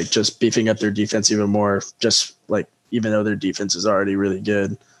 Right. Like just beefing up their defense even more, just like even though their defense is already really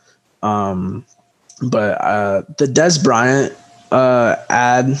good. But the Dez Bryant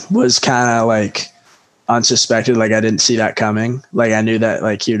ad was kind of like unsuspected. Like I didn't see that coming. Like I knew that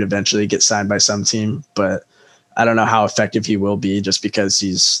like he would eventually get signed by some team, but I don't know how effective he will be just because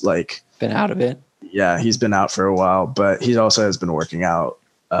he's like been out of it. Yeah, he's been out for a while, but he also has been working out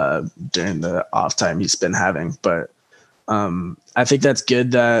during the off time he's been having. But I think that's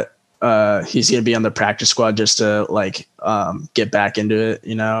good that he's going to be on the practice squad just to like get back into it,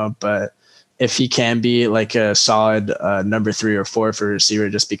 you know. But if he can be like a solid number 3 or 4 for receiver,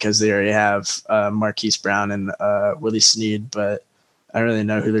 just because they already have Marquise Brown and Willie Snead, but I don't really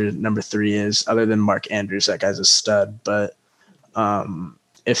know who their number 3 is other than Mark Andrews. That guy's a stud. But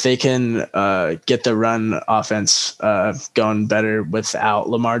if they can get the run offense going better without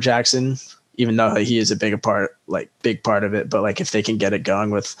Lamar Jackson, even though he is a big part of it, but like if they can get it going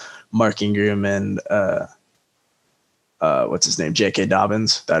with Mark Ingram and what's his name, J.K.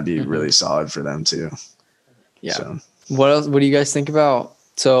 Dobbins, that'd be really solid for them too. Yeah. So. What else? What do you guys think about?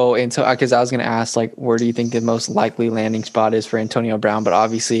 So because I was going to ask like, where do you think the most likely landing spot is for Antonio Brown? But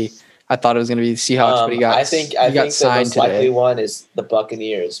obviously, I thought it was going to be the Seahawks, but he got signed the most likely today. one is the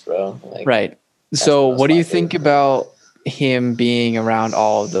Buccaneers, bro. Like, right. So what do you think about him being around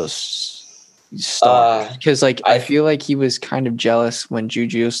all of those stars? Because like I feel like he was kind of jealous when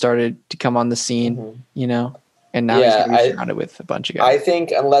Juju started to come on the scene, you know, and now he's going to be surrounded with a bunch of guys. I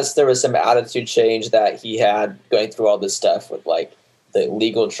think unless there was some attitude change that he had going through all this stuff with like the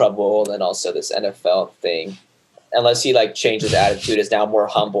legal trouble and then also this NFL thing. Unless he like changed his attitude, is now more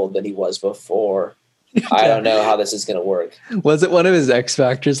humble than he was before. I don't know how this is going to work. Was it one of his X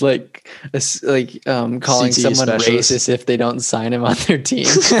factors, like calling CTE someone specialist. racist if they don't sign him on their team?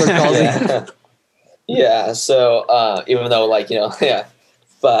 Yeah. So even though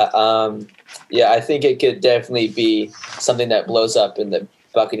but I think it could definitely be something that blows up in the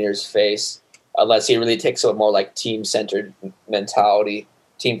Buccaneers' face, unless he really takes a more like team-centered mentality,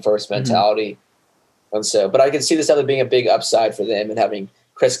 team-first mentality. And so, but I can see this other being a big upside for them and having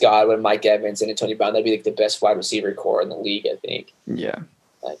Chris Godwin, Mike Evans, and Antonio Brown. That'd be like the best wide receiver core in the league, I think. Yeah.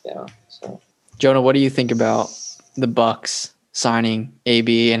 Right now. So, Jonah, what do you think about the Bucs signing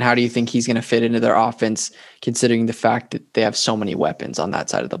AB, and how do you think he's going to fit into their offense, considering the fact that they have so many weapons on that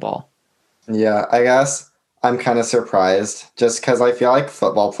side of the ball? Yeah, I guess I'm kind of surprised just because I feel like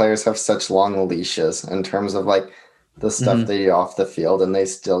football players have such long leashes in terms of like the stuff they do off the field, and they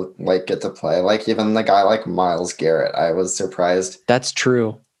still like get to play. Like even the guy like Myles Garrett, I was surprised. That's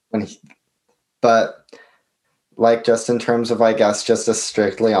true. But like just in terms of, I guess, just a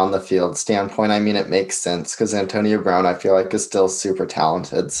strictly on the field standpoint, I mean, it makes sense because Antonio Brown, I feel like, is still super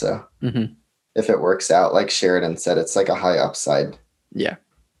talented. So if it works out, like Sheridan said, it's like a high upside. Yeah,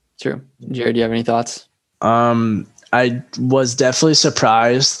 true. Jared, do you have any thoughts? I was definitely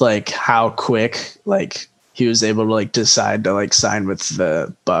surprised like how quick like he was able to like decide to like sign with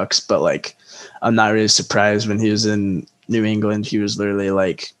the Bucs, but like I'm not really surprised. When he was in New England, he was literally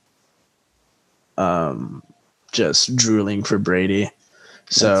like just drooling for Brady.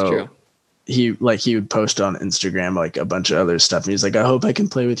 So he would post on Instagram like a bunch of other stuff, and he's like, I hope I can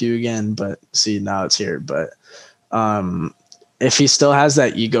play with you again, but see, now it's here. But if he still has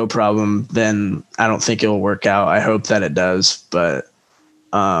that ego problem, then I don't think it'll work out. I hope that it does, but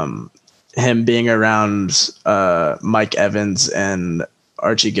him being around Mike Evans and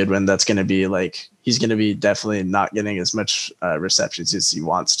Archie Goodwin, that's going to be like, he's going to be definitely not getting as much receptions as he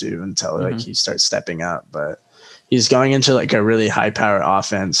wants to until like he starts stepping up. But he's going into like a really high power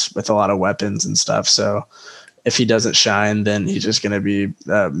offense with a lot of weapons and stuff. So if he doesn't shine, then he's just going to be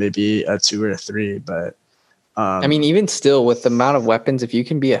maybe a 2 or a 3. But I mean, even still with the amount of weapons, if you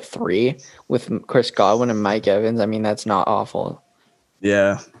can be a 3 with Chris Godwin and Mike Evans, I mean, that's not awful.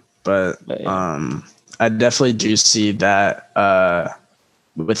 Yeah. But I definitely do see that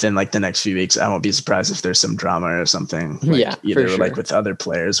within like the next few weeks. I won't be surprised if there's some drama or something. Like, either like with other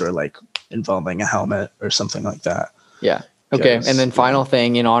players or like involving a helmet or something like that. Yeah. Okay. And then final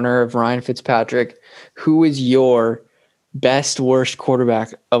thing, in honor of Ryan Fitzpatrick, who is your best worst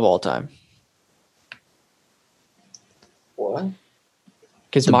quarterback of all time? What?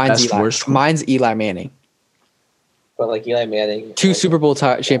 Because mine's Eli Manning. But like Eli Manning, 2 Super Bowl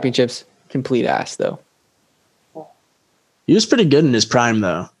championships, complete ass though. He was pretty good in his prime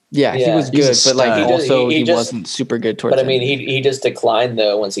though. Yeah, he was good, but like he wasn't super good towards. But I mean, he just declined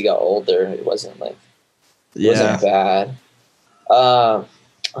though once he got older. It wasn't like It wasn't bad.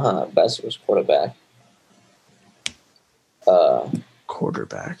 Best was quarterback.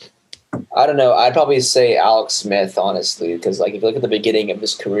 Quarterback. I don't know. I'd probably say Alex Smith, honestly, because like if you look at the beginning of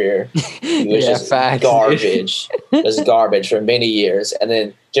his career, he was just garbage. Just garbage for many years, and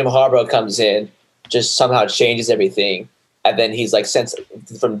then Jim Harbaugh comes in, just somehow changes everything, and then he's like since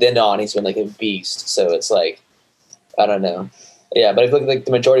from then on he's been like a beast. So it's like I don't know. Yeah, but if you look at like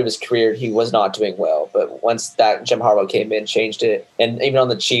the majority of his career, he was not doing well. But once that Jim Harbaugh came in, changed it, and even on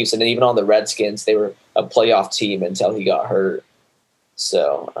the Chiefs and then even on the Redskins, they were a playoff team until he got hurt.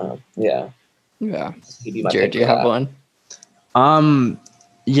 So yeah. Jared, do you have one?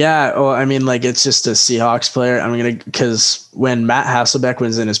 Yeah. Well, I mean, like it's just a Seahawks player. I'm gonna because when Matt Hasselbeck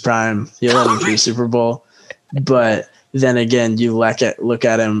was in his prime, he led him to the Super Bowl. But then again, you look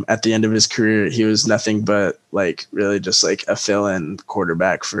at him at the end of his career, he was nothing but like really just like a fill-in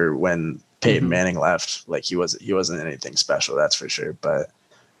quarterback for when Peyton Manning left. Like he wasn't anything special, that's for sure. But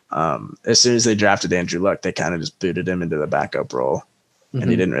as soon as they drafted Andrew Luck, they kind of just booted him into the backup role. And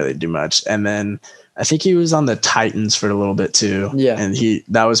he didn't really do much. And then I think he was on the Titans for a little bit too. Yeah. And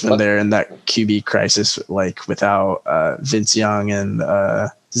that was when they're in that QB crisis, like without Vince Young and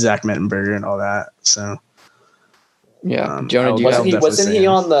Zach Mettenberger and all that. So yeah, Jonah, wasn't he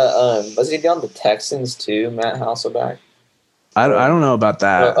on the Texans too, Matt Hasselbeck? I don't know about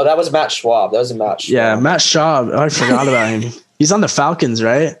that. Oh, that was Matt Schwab. That was Matt Schwab. Yeah, Matt Schwab. Oh, I forgot about him. He's on the Falcons,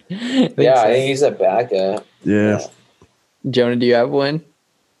 right? I think he's a backup. Yeah. Jonah, do you have one?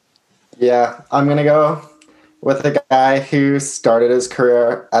 Yeah, I'm going to go with a guy who started his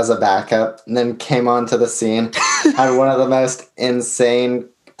career as a backup and then came onto the scene, had one of the most insane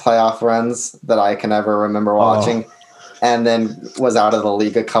playoff runs that I can ever remember watching, and then was out of the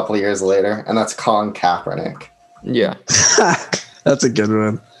league a couple of years later, and that's Colin Kaepernick. Yeah. That's a good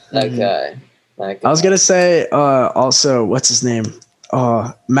one. That guy. I was going to say also, what's his name?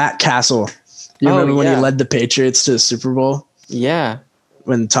 Matt Castle. You remember when he led the Patriots to the Super Bowl? Yeah.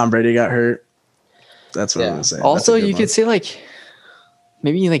 When Tom Brady got hurt? That's what I'm going to say. Also, you could say like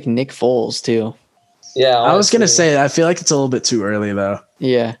maybe like Nick Foles too. Yeah. Honestly, I was going to say, I feel like it's a little bit too early though.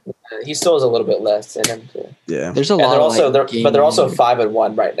 Yeah. He still has a little bit left in him too. Yeah. There's a lot but they're also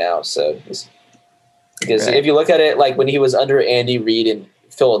 5-1 right now. So because if you look at it, like when he was under Andy Reid in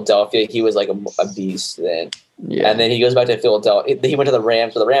Philadelphia, he was like a beast then. Yeah. And then he goes back to Philadelphia. He went to the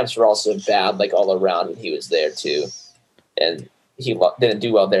Rams, but the Rams were also bad, like all around, and he was there too. And he didn't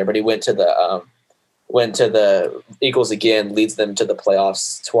do well there, but he went to the Eagles again, leads them to the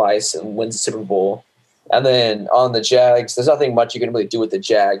playoffs twice, and wins the Super Bowl. And then on the Jags, there's nothing much you can really do with the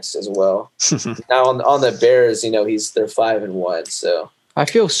Jags as well. Now on the Bears, they're 5-1. So I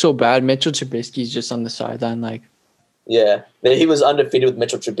feel so bad. Mitchell Trubisky's just on the sideline, like. Yeah, he was undefeated with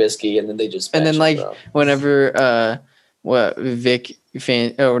Mitchell Trubisky, and then they just whenever Vic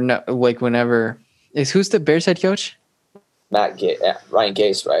fan or no, like whenever who's the Bears head coach? Ryan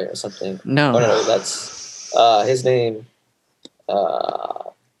Gase, right, or something? No, that's his name.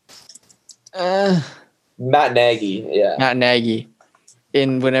 Matt Nagy, yeah. Matt Nagy.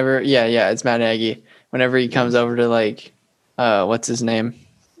 It's Matt Nagy. Whenever he comes over to like, what's his name?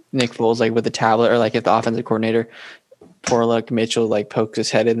 Nick Foles, like with the tablet or like at the offensive coordinator. Poor luck, Mitchell like pokes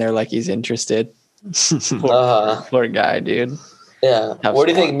his head in there like he's interested. Poor guy, dude. Yeah. Where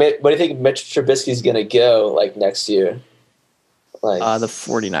do you think Mitch Trubisky's gonna go like next year? Like the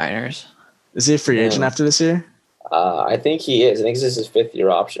 49ers. Is he a free agent after this year? I think he is. I think this is his 5th-year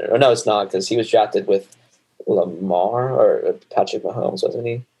option. Or no, it's not, because he was drafted with Lamar or Patrick Mahomes, wasn't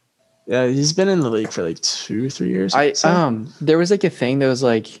he? Yeah, he's been in the league for like 2-3 years. There was like a thing that was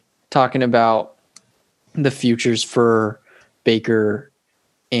like talking about the futures for Baker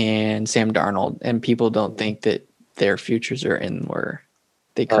and Sam Darnold, and people don't think that their futures are in where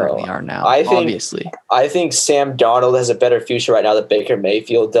they currently are now. I think Sam Darnold has a better future right now than Baker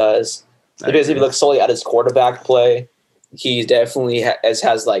Mayfield does. Because if you look solely at his quarterback play, he definitely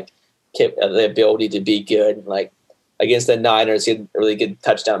has like the ability to be good. Like against the Niners, he had a really good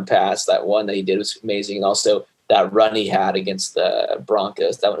touchdown pass. That one that he did was amazing. And also that run he had against the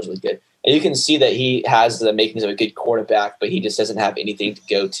Broncos, that one was really good. And you can see that he has the makings of a good quarterback, but he just doesn't have anything to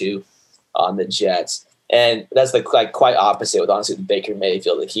go to on the Jets. And that's like quite opposite with honestly Baker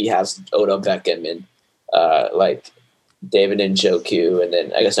Mayfield. Like he has Odell Beckham and like David Njoku, and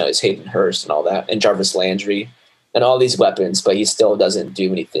then I guess now it's Hayden Hurst and all that, and Jarvis Landry and all these weapons, but he still doesn't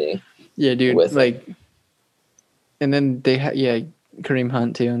do anything. Yeah, dude. Like, and then they Kareem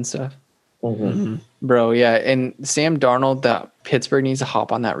Hunt too and stuff. Mm-hmm. Bro, yeah, and Sam Darnold, Pittsburgh needs to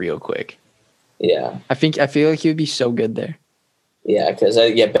hop on that real quick. Yeah, I feel like he would be so good there. Yeah, because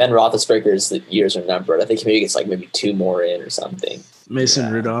Ben Roethlisberger's years are numbered. I think he maybe gets like maybe 2 more in or something.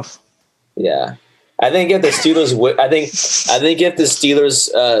 Mason Rudolph. Yeah, I think if the Steelers, I think if the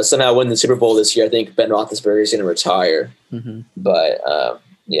Steelers somehow win the Super Bowl this year, I think Ben Roethlisberger is going to retire. Mm-hmm. But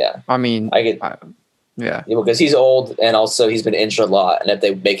yeah, I mean, yeah, because he's old and also he's been injured a lot. And if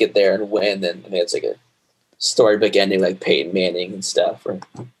they make it there and win, then I think it's like a storybook ending, like Peyton Manning and stuff.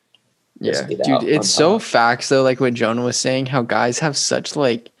 Yeah, dude, it's so facts though. Like what Jonah was saying, how guys have such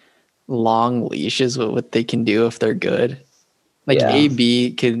like long leashes with what they can do if they're good. Like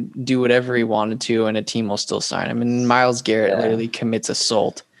AB could do whatever he wanted to, and a team will still sign him. And Myles Garrett literally commits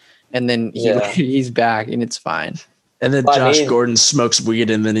assault, and then he's back, and it's fine. And then Josh Gordon smokes weed,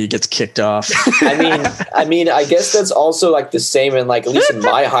 and then he gets kicked off. I mean, I guess that's also like the same in like at least in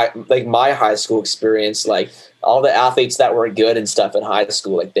my high school experience. Like all the athletes that were good and stuff in high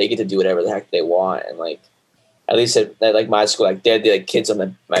school, like they get to do whatever the heck they want, and like at least at like my school, like they had like kids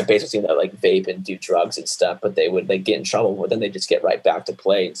on my baseball team that like vape and do drugs and stuff, but they would like get in trouble, but then they just get right back to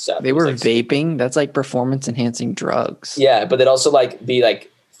play and stuff. They were vaping. That's like performance enhancing drugs. Yeah, but they'd also like be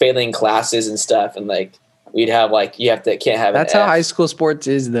like failing classes and stuff, and like we'd have like can't have. That's how high school sports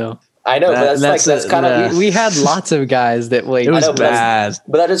is, though. I know, but that's kind of. We had lots of guys that like. It was bad,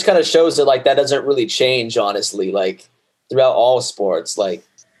 but that just kind of shows that like that doesn't really change, honestly. Like throughout all sports, like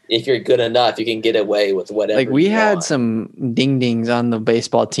if you're good enough, you can get away with whatever. Like we had some ding dings on the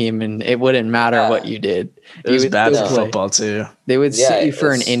baseball team, and it wouldn't matter what you did. It was bad for football too. They would sit you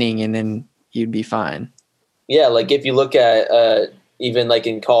for an inning, and then you'd be fine. Yeah, like if you look at even like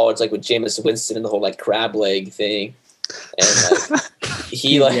in college, like with Jameis Winston and the whole like crab leg thing. And like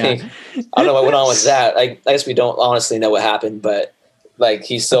he like I don't know what went on with that. I guess we don't honestly know what happened, but like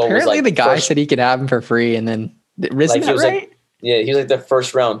he still apparently was like the guy said he could have him for free, and then like he was right? Like he was like the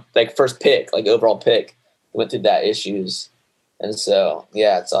first round, like first pick, like overall pick. He went through that issues, and so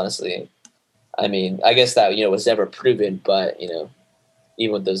it's honestly, I mean, I guess that was never proven, but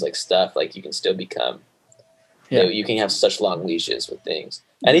even with those like stuff, like you can still become, you can have such long leashes with things,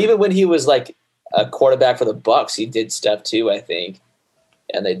 and even when he was like a quarterback for the Bucks, he did stuff too, I think,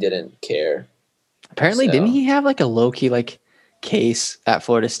 and they didn't care. Apparently, didn't he have like a low key like case at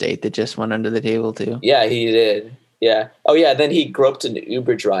Florida State that just went under the table too? Yeah, he did. Yeah. Oh yeah. Then he groped an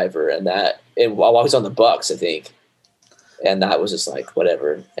Uber driver, and while I was on the Bucks, I think, and that was just like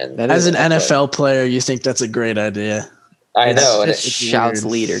whatever. And as an NFL player, you think that's a great idea? I know. It shouts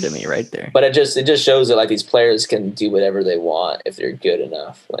leader to me right there. But it just shows that like these players can do whatever they want if they're good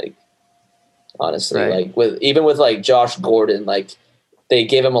enough. Like. Honestly, like with like Josh Gordon, like they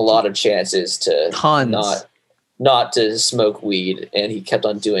gave him a lot of chances to not to smoke weed, and he kept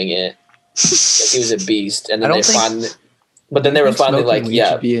on doing it. Like he was a beast, and then they were finally like,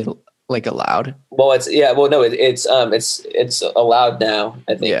 should be like allowed. Well, it's it's allowed now,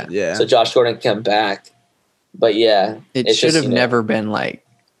 I think. Yeah. So Josh Gordon can come back, but it should have never been like,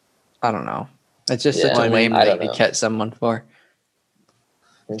 I don't know. It's just such a lame thing to catch someone for.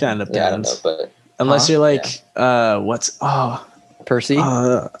 Kind of depends. I don't know, but unless you're like Percy.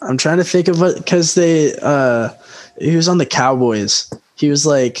 I'm trying to think of what, because he was on the Cowboys. He was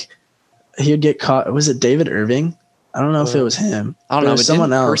like he would get caught. Was it David Irving? I don't know if it was him. I don't know. But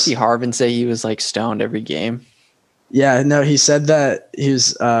someone else. Percy Harvin say he was like stoned every game. Yeah, no, he said that he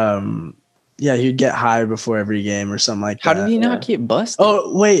was. He'd get high before every game or something like that. How did he not get busted?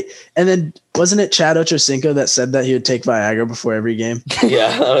 Oh, wait. And then wasn't it Chad Ochocinco that said that he would take Viagra before every game?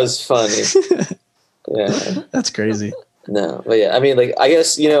 Yeah, that was funny. Yeah. That's crazy. No, but I mean, like, I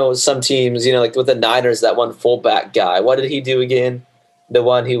guess, some teams, like with the Niners, that one fullback guy, what did he do again? The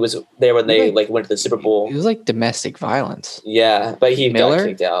one who was there when they went to the Super Bowl. It was like domestic violence. Yeah, but he got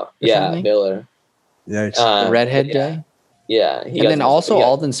kicked out. Yeah, something? Miller. Yeah, the redhead guy. Yeah, and then also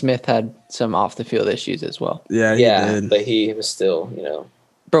Aldon Smith had some off the field issues as well. Yeah, he did. But he was still,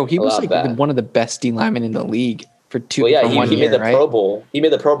 bro, he was like one of the best D linemen in the league for two. Well, yeah, he made the Pro Bowl. He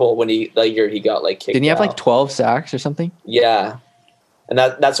made the Pro Bowl when the year he got like kicked. Didn't he have like 12 sacks or something? Yeah, and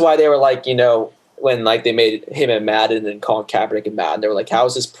that's why they were like, when like they made him and Madden and Colin Kaepernick and Madden, they were like, how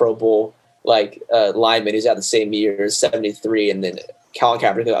is this Pro Bowl like lineman? He's out the same year, 73, and then Colin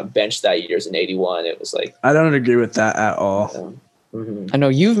Kaepernick got benched that year in 81. It was like, I don't agree with that at all. Mm-hmm. I know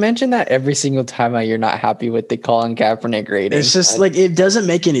you've mentioned that every single time you're not happy with the Colin Kaepernick rating. It's just like it doesn't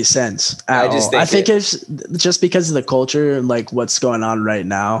make any sense at all. I think it's just because of the culture and like what's going on right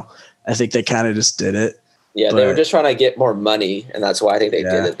now. I think they kind of just did it. Yeah, they were just trying to get more money, and that's why I think they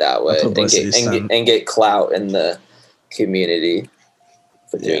did it that way and get clout in the community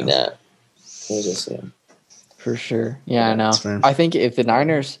for doing that. It was just, for sure. Yeah, I know. I think if the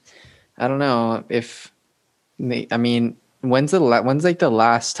Niners, I don't know if they, I mean, When's like the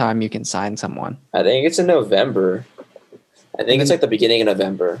last time you can sign someone? I think it's in November. I think it's like the beginning of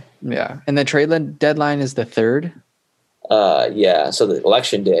November. Yeah, and the trade deadline is the 3rd. Yeah. So the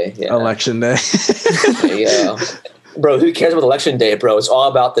election day. Yeah. Election day. Yeah. Bro, who cares about election day, bro? It's all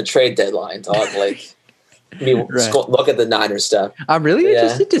about the trade deadline. Talk like, look at the Niners stuff. I'm really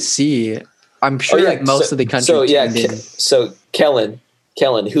interested to see. I'm sure that most of the country. So Kellen,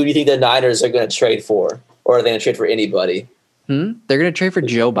 who do you think the Niners are going to trade for, or are they going to trade for anybody? They're going to trade for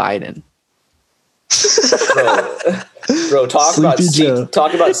Joe Biden. Bro, talk about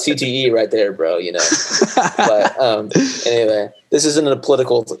CTE right there, bro. You know, but anyway, this isn't a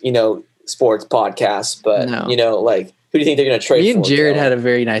political, sports podcast. But like, who do you think they're going to trade for? Me and Jared had a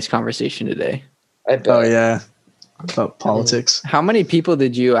very nice conversation today. I bet. Oh yeah, about politics. How many people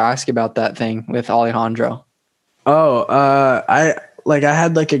did you ask about that thing with Alejandro? Oh, I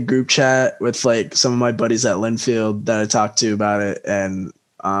had like a group chat with like some of my buddies at Linfield that I talked to about it, and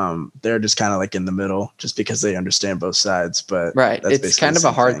they're just kind of like in the middle just because they understand both sides. But it's kind of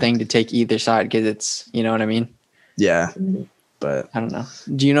a hard thing to take either side because it's, you know what I mean? Yeah, but I don't know.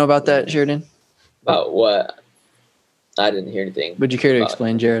 Do you know about that, Sheridan? About what? I didn't hear anything. Would you care to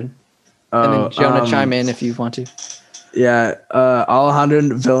explain, Jared? And then Jonah, chime in if you want to. Yeah,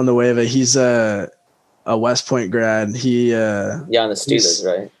 Alejandro Villanueva. He's a West Point grad. He on the Steelers,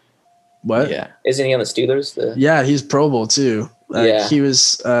 right? What? Yeah, isn't he on the Steelers? Yeah, he's Pro Bowl too. He was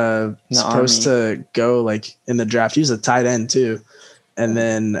supposed to go like in the draft. He was a tight end too, and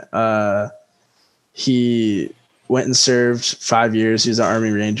then he went and served 5 years. He was an Army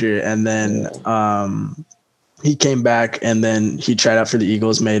Ranger, and then he came back, and then he tried out for the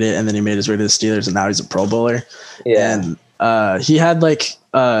Eagles, made it, and then he made his way to the Steelers, and now he's a Pro Bowler. Yeah, and he had like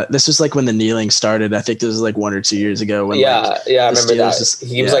this was like when the kneeling started. I think this was like 1 or 2 years ago. When, I remember that.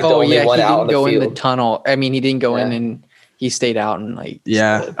 He was like the only one out on the field. He didn't go in the tunnel. I mean, he didn't go in and he stayed out and like.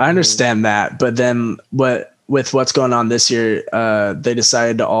 Yeah, I understand that, but then with what's going on this year, they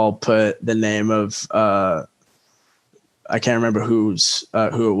decided to all put the name of I can't remember who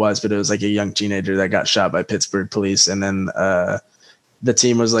it was, but it was like a young teenager that got shot by Pittsburgh police, and then the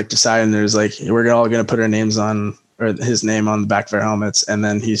team was like deciding there's like we're all gonna put our names on or his name on the back of our helmets, and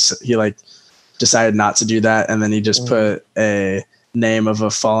then he like decided not to do that, and then he just put a name of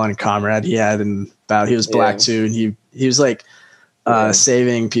a fallen comrade he had in battle. He was black too, and he was like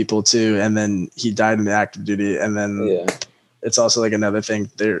saving people too, and then he died in the active duty, and then it's also like another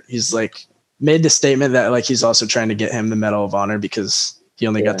thing there. He's like made the statement that like he's also trying to get him the Medal of Honor because he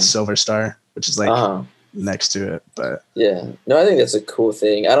only got the Silver Star, which is like next to it. But no, I think that's a cool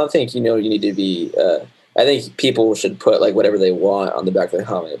thing. I don't think you need to be I think people should put like whatever they want on the back of their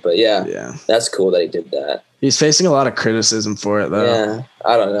helmet, but that's cool that he did that. He's facing a lot of criticism for it though. Yeah,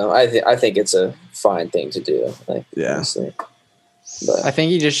 I don't know. I think it's a fine thing to do. Like, honestly. But I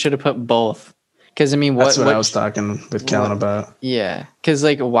think he just should have put both. Because I mean, that's what I was talking with Kellen about. Yeah, because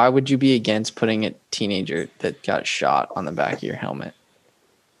like, why would you be against putting a teenager that got shot on the back of your helmet?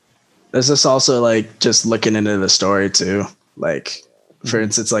 This is also like just looking into the story too. Like, for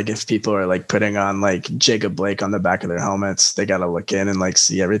instance, like if people are like putting on like Jacob Blake on the back of their helmets, they gotta look in and like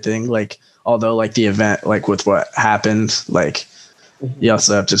see everything. Like, although like the event, like with what happened, like you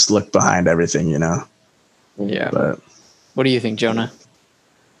also have to just look behind everything, Yeah. But what do you think, Jonah?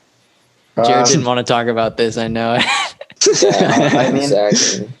 Jared didn't want to talk about this. I know. I mean,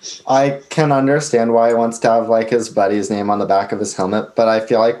 exactly. I can understand why he wants to have like his buddy's name on the back of his helmet, but I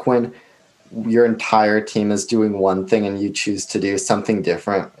feel like when your entire team is doing one thing and you choose to do something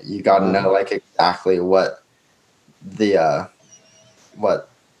different, you got to know like exactly what he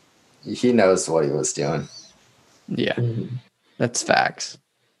knows what he was doing. Yeah, that's facts.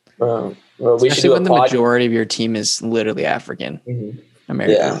 Well, especially when the majority of your team is literally African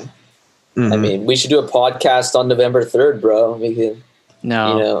American. Yeah. I mean, we should do a podcast on November 3rd, bro. We can,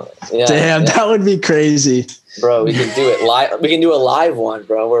 damn, that would be crazy, bro. We can do it live. We can do a live one,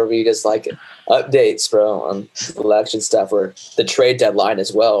 bro, where we just like updates, bro, on election stuff or the trade deadline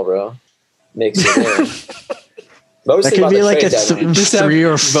as well, bro. Mix it in. That could be like a 3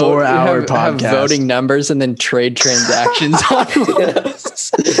 or 4 hour podcast. Have voting numbers and then trade transactions on.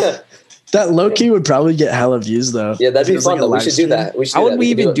 That low key would probably get hella views though. Yeah, that'd be fun. Like we should do that. How would we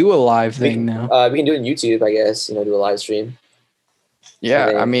even do a live thing now? We can do it on YouTube, I guess. Do a live stream.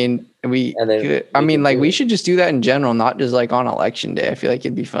 Yeah, I mean, we should just do that in general, not just like on election day. I feel like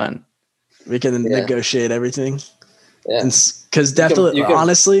it'd be fun. We can negotiate everything. Yeah, because definitely,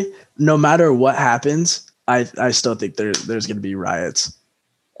 honestly, no matter what happens, I still think there's going to be riots.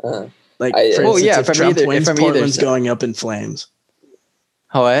 For instance, if Trump wins, Portland's going up in flames.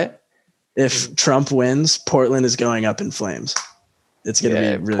 What? if Trump wins, Portland is going up in flames. It's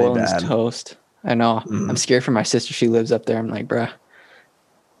gonna be really Portland's bad. toast. I know. I'm scared for my sister. She lives up there. I'm like, bruh.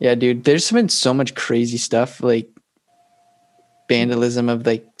 Yeah, dude. There's been so much crazy stuff, like vandalism of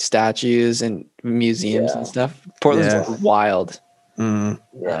like statues and museums and stuff. Portland's wild. Yeah,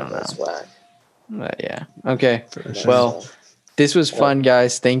 that's whack. But yeah. Okay. Sure. Well, this was fun,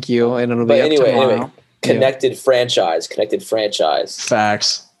 guys. Thank you. And it'll be up tomorrow. Connected franchise.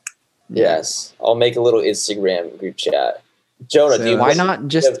 Facts. Yes. I'll make a little Instagram group chat. Jonah, do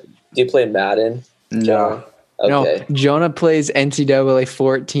you play Madden? No. Okay. No, Jonah plays NCAA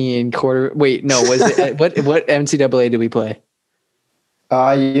 14 quarter. Wait, no, was it what NCAA did we play?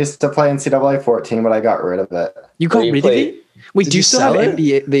 I used to play NCAA 14, but I got rid of it. You got rid of it? Wait, do you still have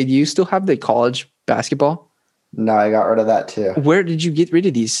NBA? Do you still have the college basketball? No, I got rid of that too. Where did you get rid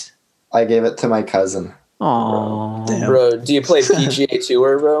of these? I gave it to my cousin. Oh, bro, do you play PGA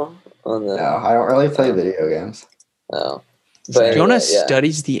Tour, bro? No, I don't really play video games. Oh, but Jonah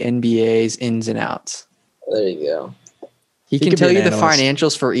studies the NBA's ins and outs. There you go. He can tell you the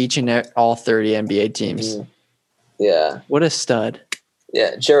financials for each and all 30 NBA teams. Yeah. What a stud.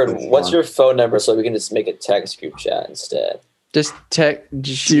 Yeah, Jared, what's your phone number so we can just make a text group chat instead? Just text.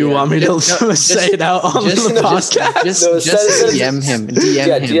 Do you want me to say it out on the podcast? Just DM him.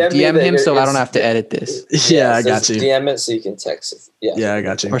 DM him so I don't have to edit this. Yeah, I got you. DM it so you can text it. Yeah, I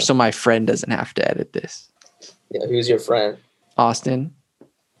got you. Or so my friend doesn't have to edit this. Yeah, who's your friend? Austin.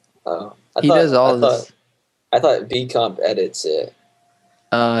 Oh, he does all this. I thought B-Comp edits it.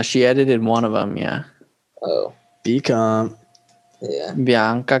 She edited one of them, yeah. Oh. B-Comp. Yeah.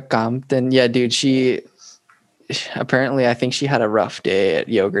 Bianca Compton. Yeah, dude, she apparently I think she had a rough day at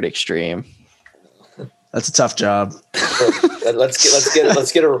Yogurt Extreme. That's a tough job. Let's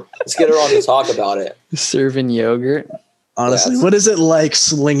get her on to talk about it. Serving yogurt. Honestly, what is it like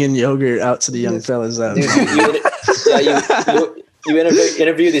slinging yogurt out to the young fellas out? You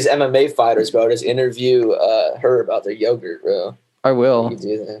interview these MMA fighters, bro. Just interview her about their yogurt, bro. I will. You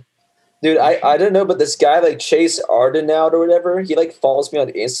do that. Dude, I don't know, but this guy like Chase Ardenault or whatever, he like follows me on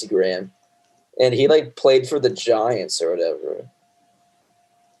Instagram, and he like played for the Giants or whatever.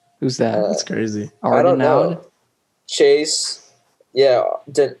 Who's that? That's crazy. I don't know. Chase, yeah,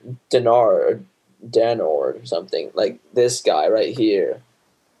 Denard or something like this guy right here.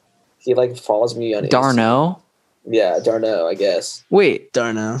 He like follows me on Darno. Instagram. Yeah, Darno, I guess. Wait,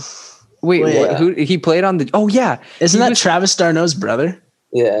 Darno. Wait, what? Who he played on the? Oh yeah, isn't that Travis Darno's brother?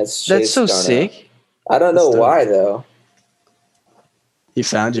 Yeah, it's that's so Darno. Sick. I don't know why though. He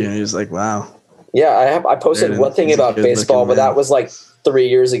found you and he was like, "Wow." Yeah, I posted one thing about baseball, but that was like 3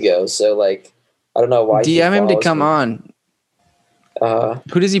 years ago. So like, I don't know why. DM him to come on.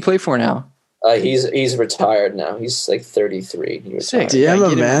 Who does he play for now? He's retired now. He's like 33. Sick.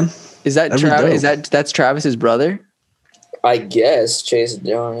 DM him, man. Is that Travis? That's Travis's brother? I guess Chase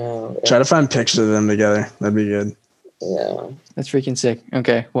Darno. Try to find pictures of them together. That'd be good. Yeah, that's freaking sick.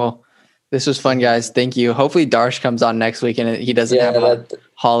 Okay, well, this was fun, guys. Thank you. Hopefully, Darsh comes on next week and he doesn't have a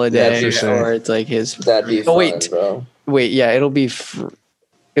holiday or it's like his. That'd be fun, bro. Wait, yeah, it'll be.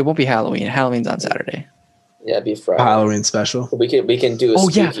 It won't be Halloween. Halloween's on Saturday. Yeah, it'd be Friday. Halloween special. We can do a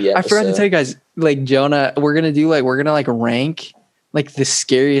spooky episode. I forgot to tell you guys. Like Jonah, we're gonna rank like the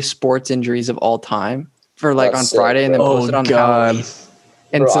scariest sports injuries of all time for like on Friday and then post it on Halloween.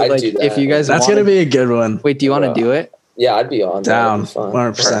 And bro, so like if you guys that's gonna be a good one. Wait, do you want to do it? Yeah, I'd be on. Down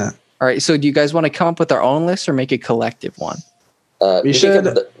 100%. All right, so do you guys want to come up with our own list or make a collective one? We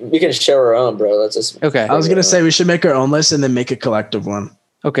can share our own, bro. Let's just okay. I was gonna say we should make our own list and then make a collective one.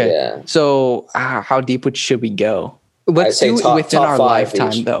 Okay. Yeah. So how deep should we go? Let's do it within our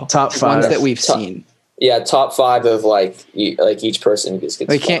lifetime, though. Top 5 ones that we've seen. Yeah, top 5 of like each person gets.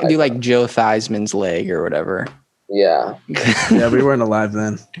 We can't do like Joe Theismann's leg or whatever. Yeah. Yeah, we weren't alive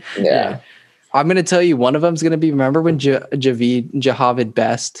then. Yeah. I'm gonna tell you, one of them's gonna be. Remember when Javid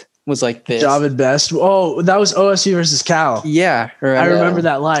Best was like this? Javid Best. Oh, that was OSU versus Cal. Yeah, I remember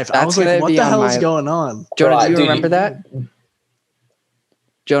that live. I was like, "What the hell is going on?" Jonah, do you remember that?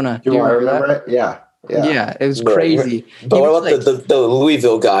 Jonah, do you remember that? Yeah. Yeah, it was crazy. But what about the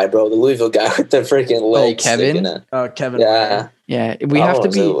Louisville guy, bro? The Louisville guy with the freaking legs. Kevin? Oh, Kevin. Yeah. Yeah,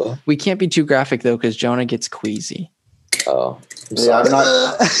 we can't be too graphic though because Jonah gets queasy. Oh. Yeah,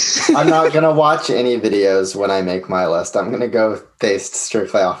 I'm not gonna watch any videos when I make my list. I'm gonna go based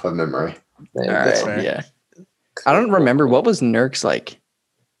strictly off of memory. All right, yeah. I don't remember what was Nurk's like.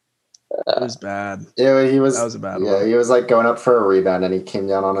 It was bad. Yeah, that was a bad one. Yeah, he was like going up for a rebound and he came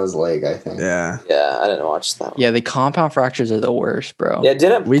down on his leg, I think. Yeah. Yeah, I didn't watch that one. Yeah, the compound fractures are the worst, bro. Yeah,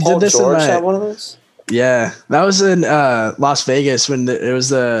 didn't Paul George have one of those? Yeah, that was in Las Vegas when it was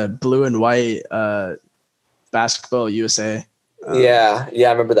the blue and white basketball USA. Yeah,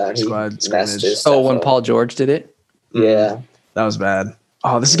 I remember that. Squad scrimmage. When Paul George did it? Yeah. That was bad.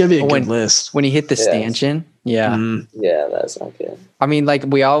 Oh, this is going to be a good list. When he hit the stanchion. Yeah. Yeah, that's not good. I mean, like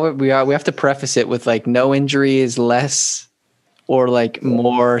we have to preface it with like no injury is less or like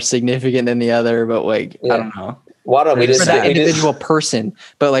more significant than the other, but like I don't know. Why don't we just for that individual person?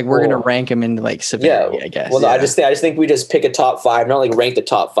 But like we're gonna rank him into like severity, I guess. Well, no, I just think we just pick a top 5, not like rank the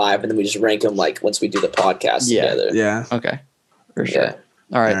top 5, and then we just rank them like once we do the podcast together. Yeah. Okay. For sure. Yeah.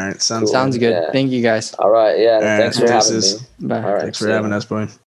 All right. Sounds good. Yeah. Thank you guys. All right. Yeah. Thanks for having me. Bye. Thanks for having us, boy.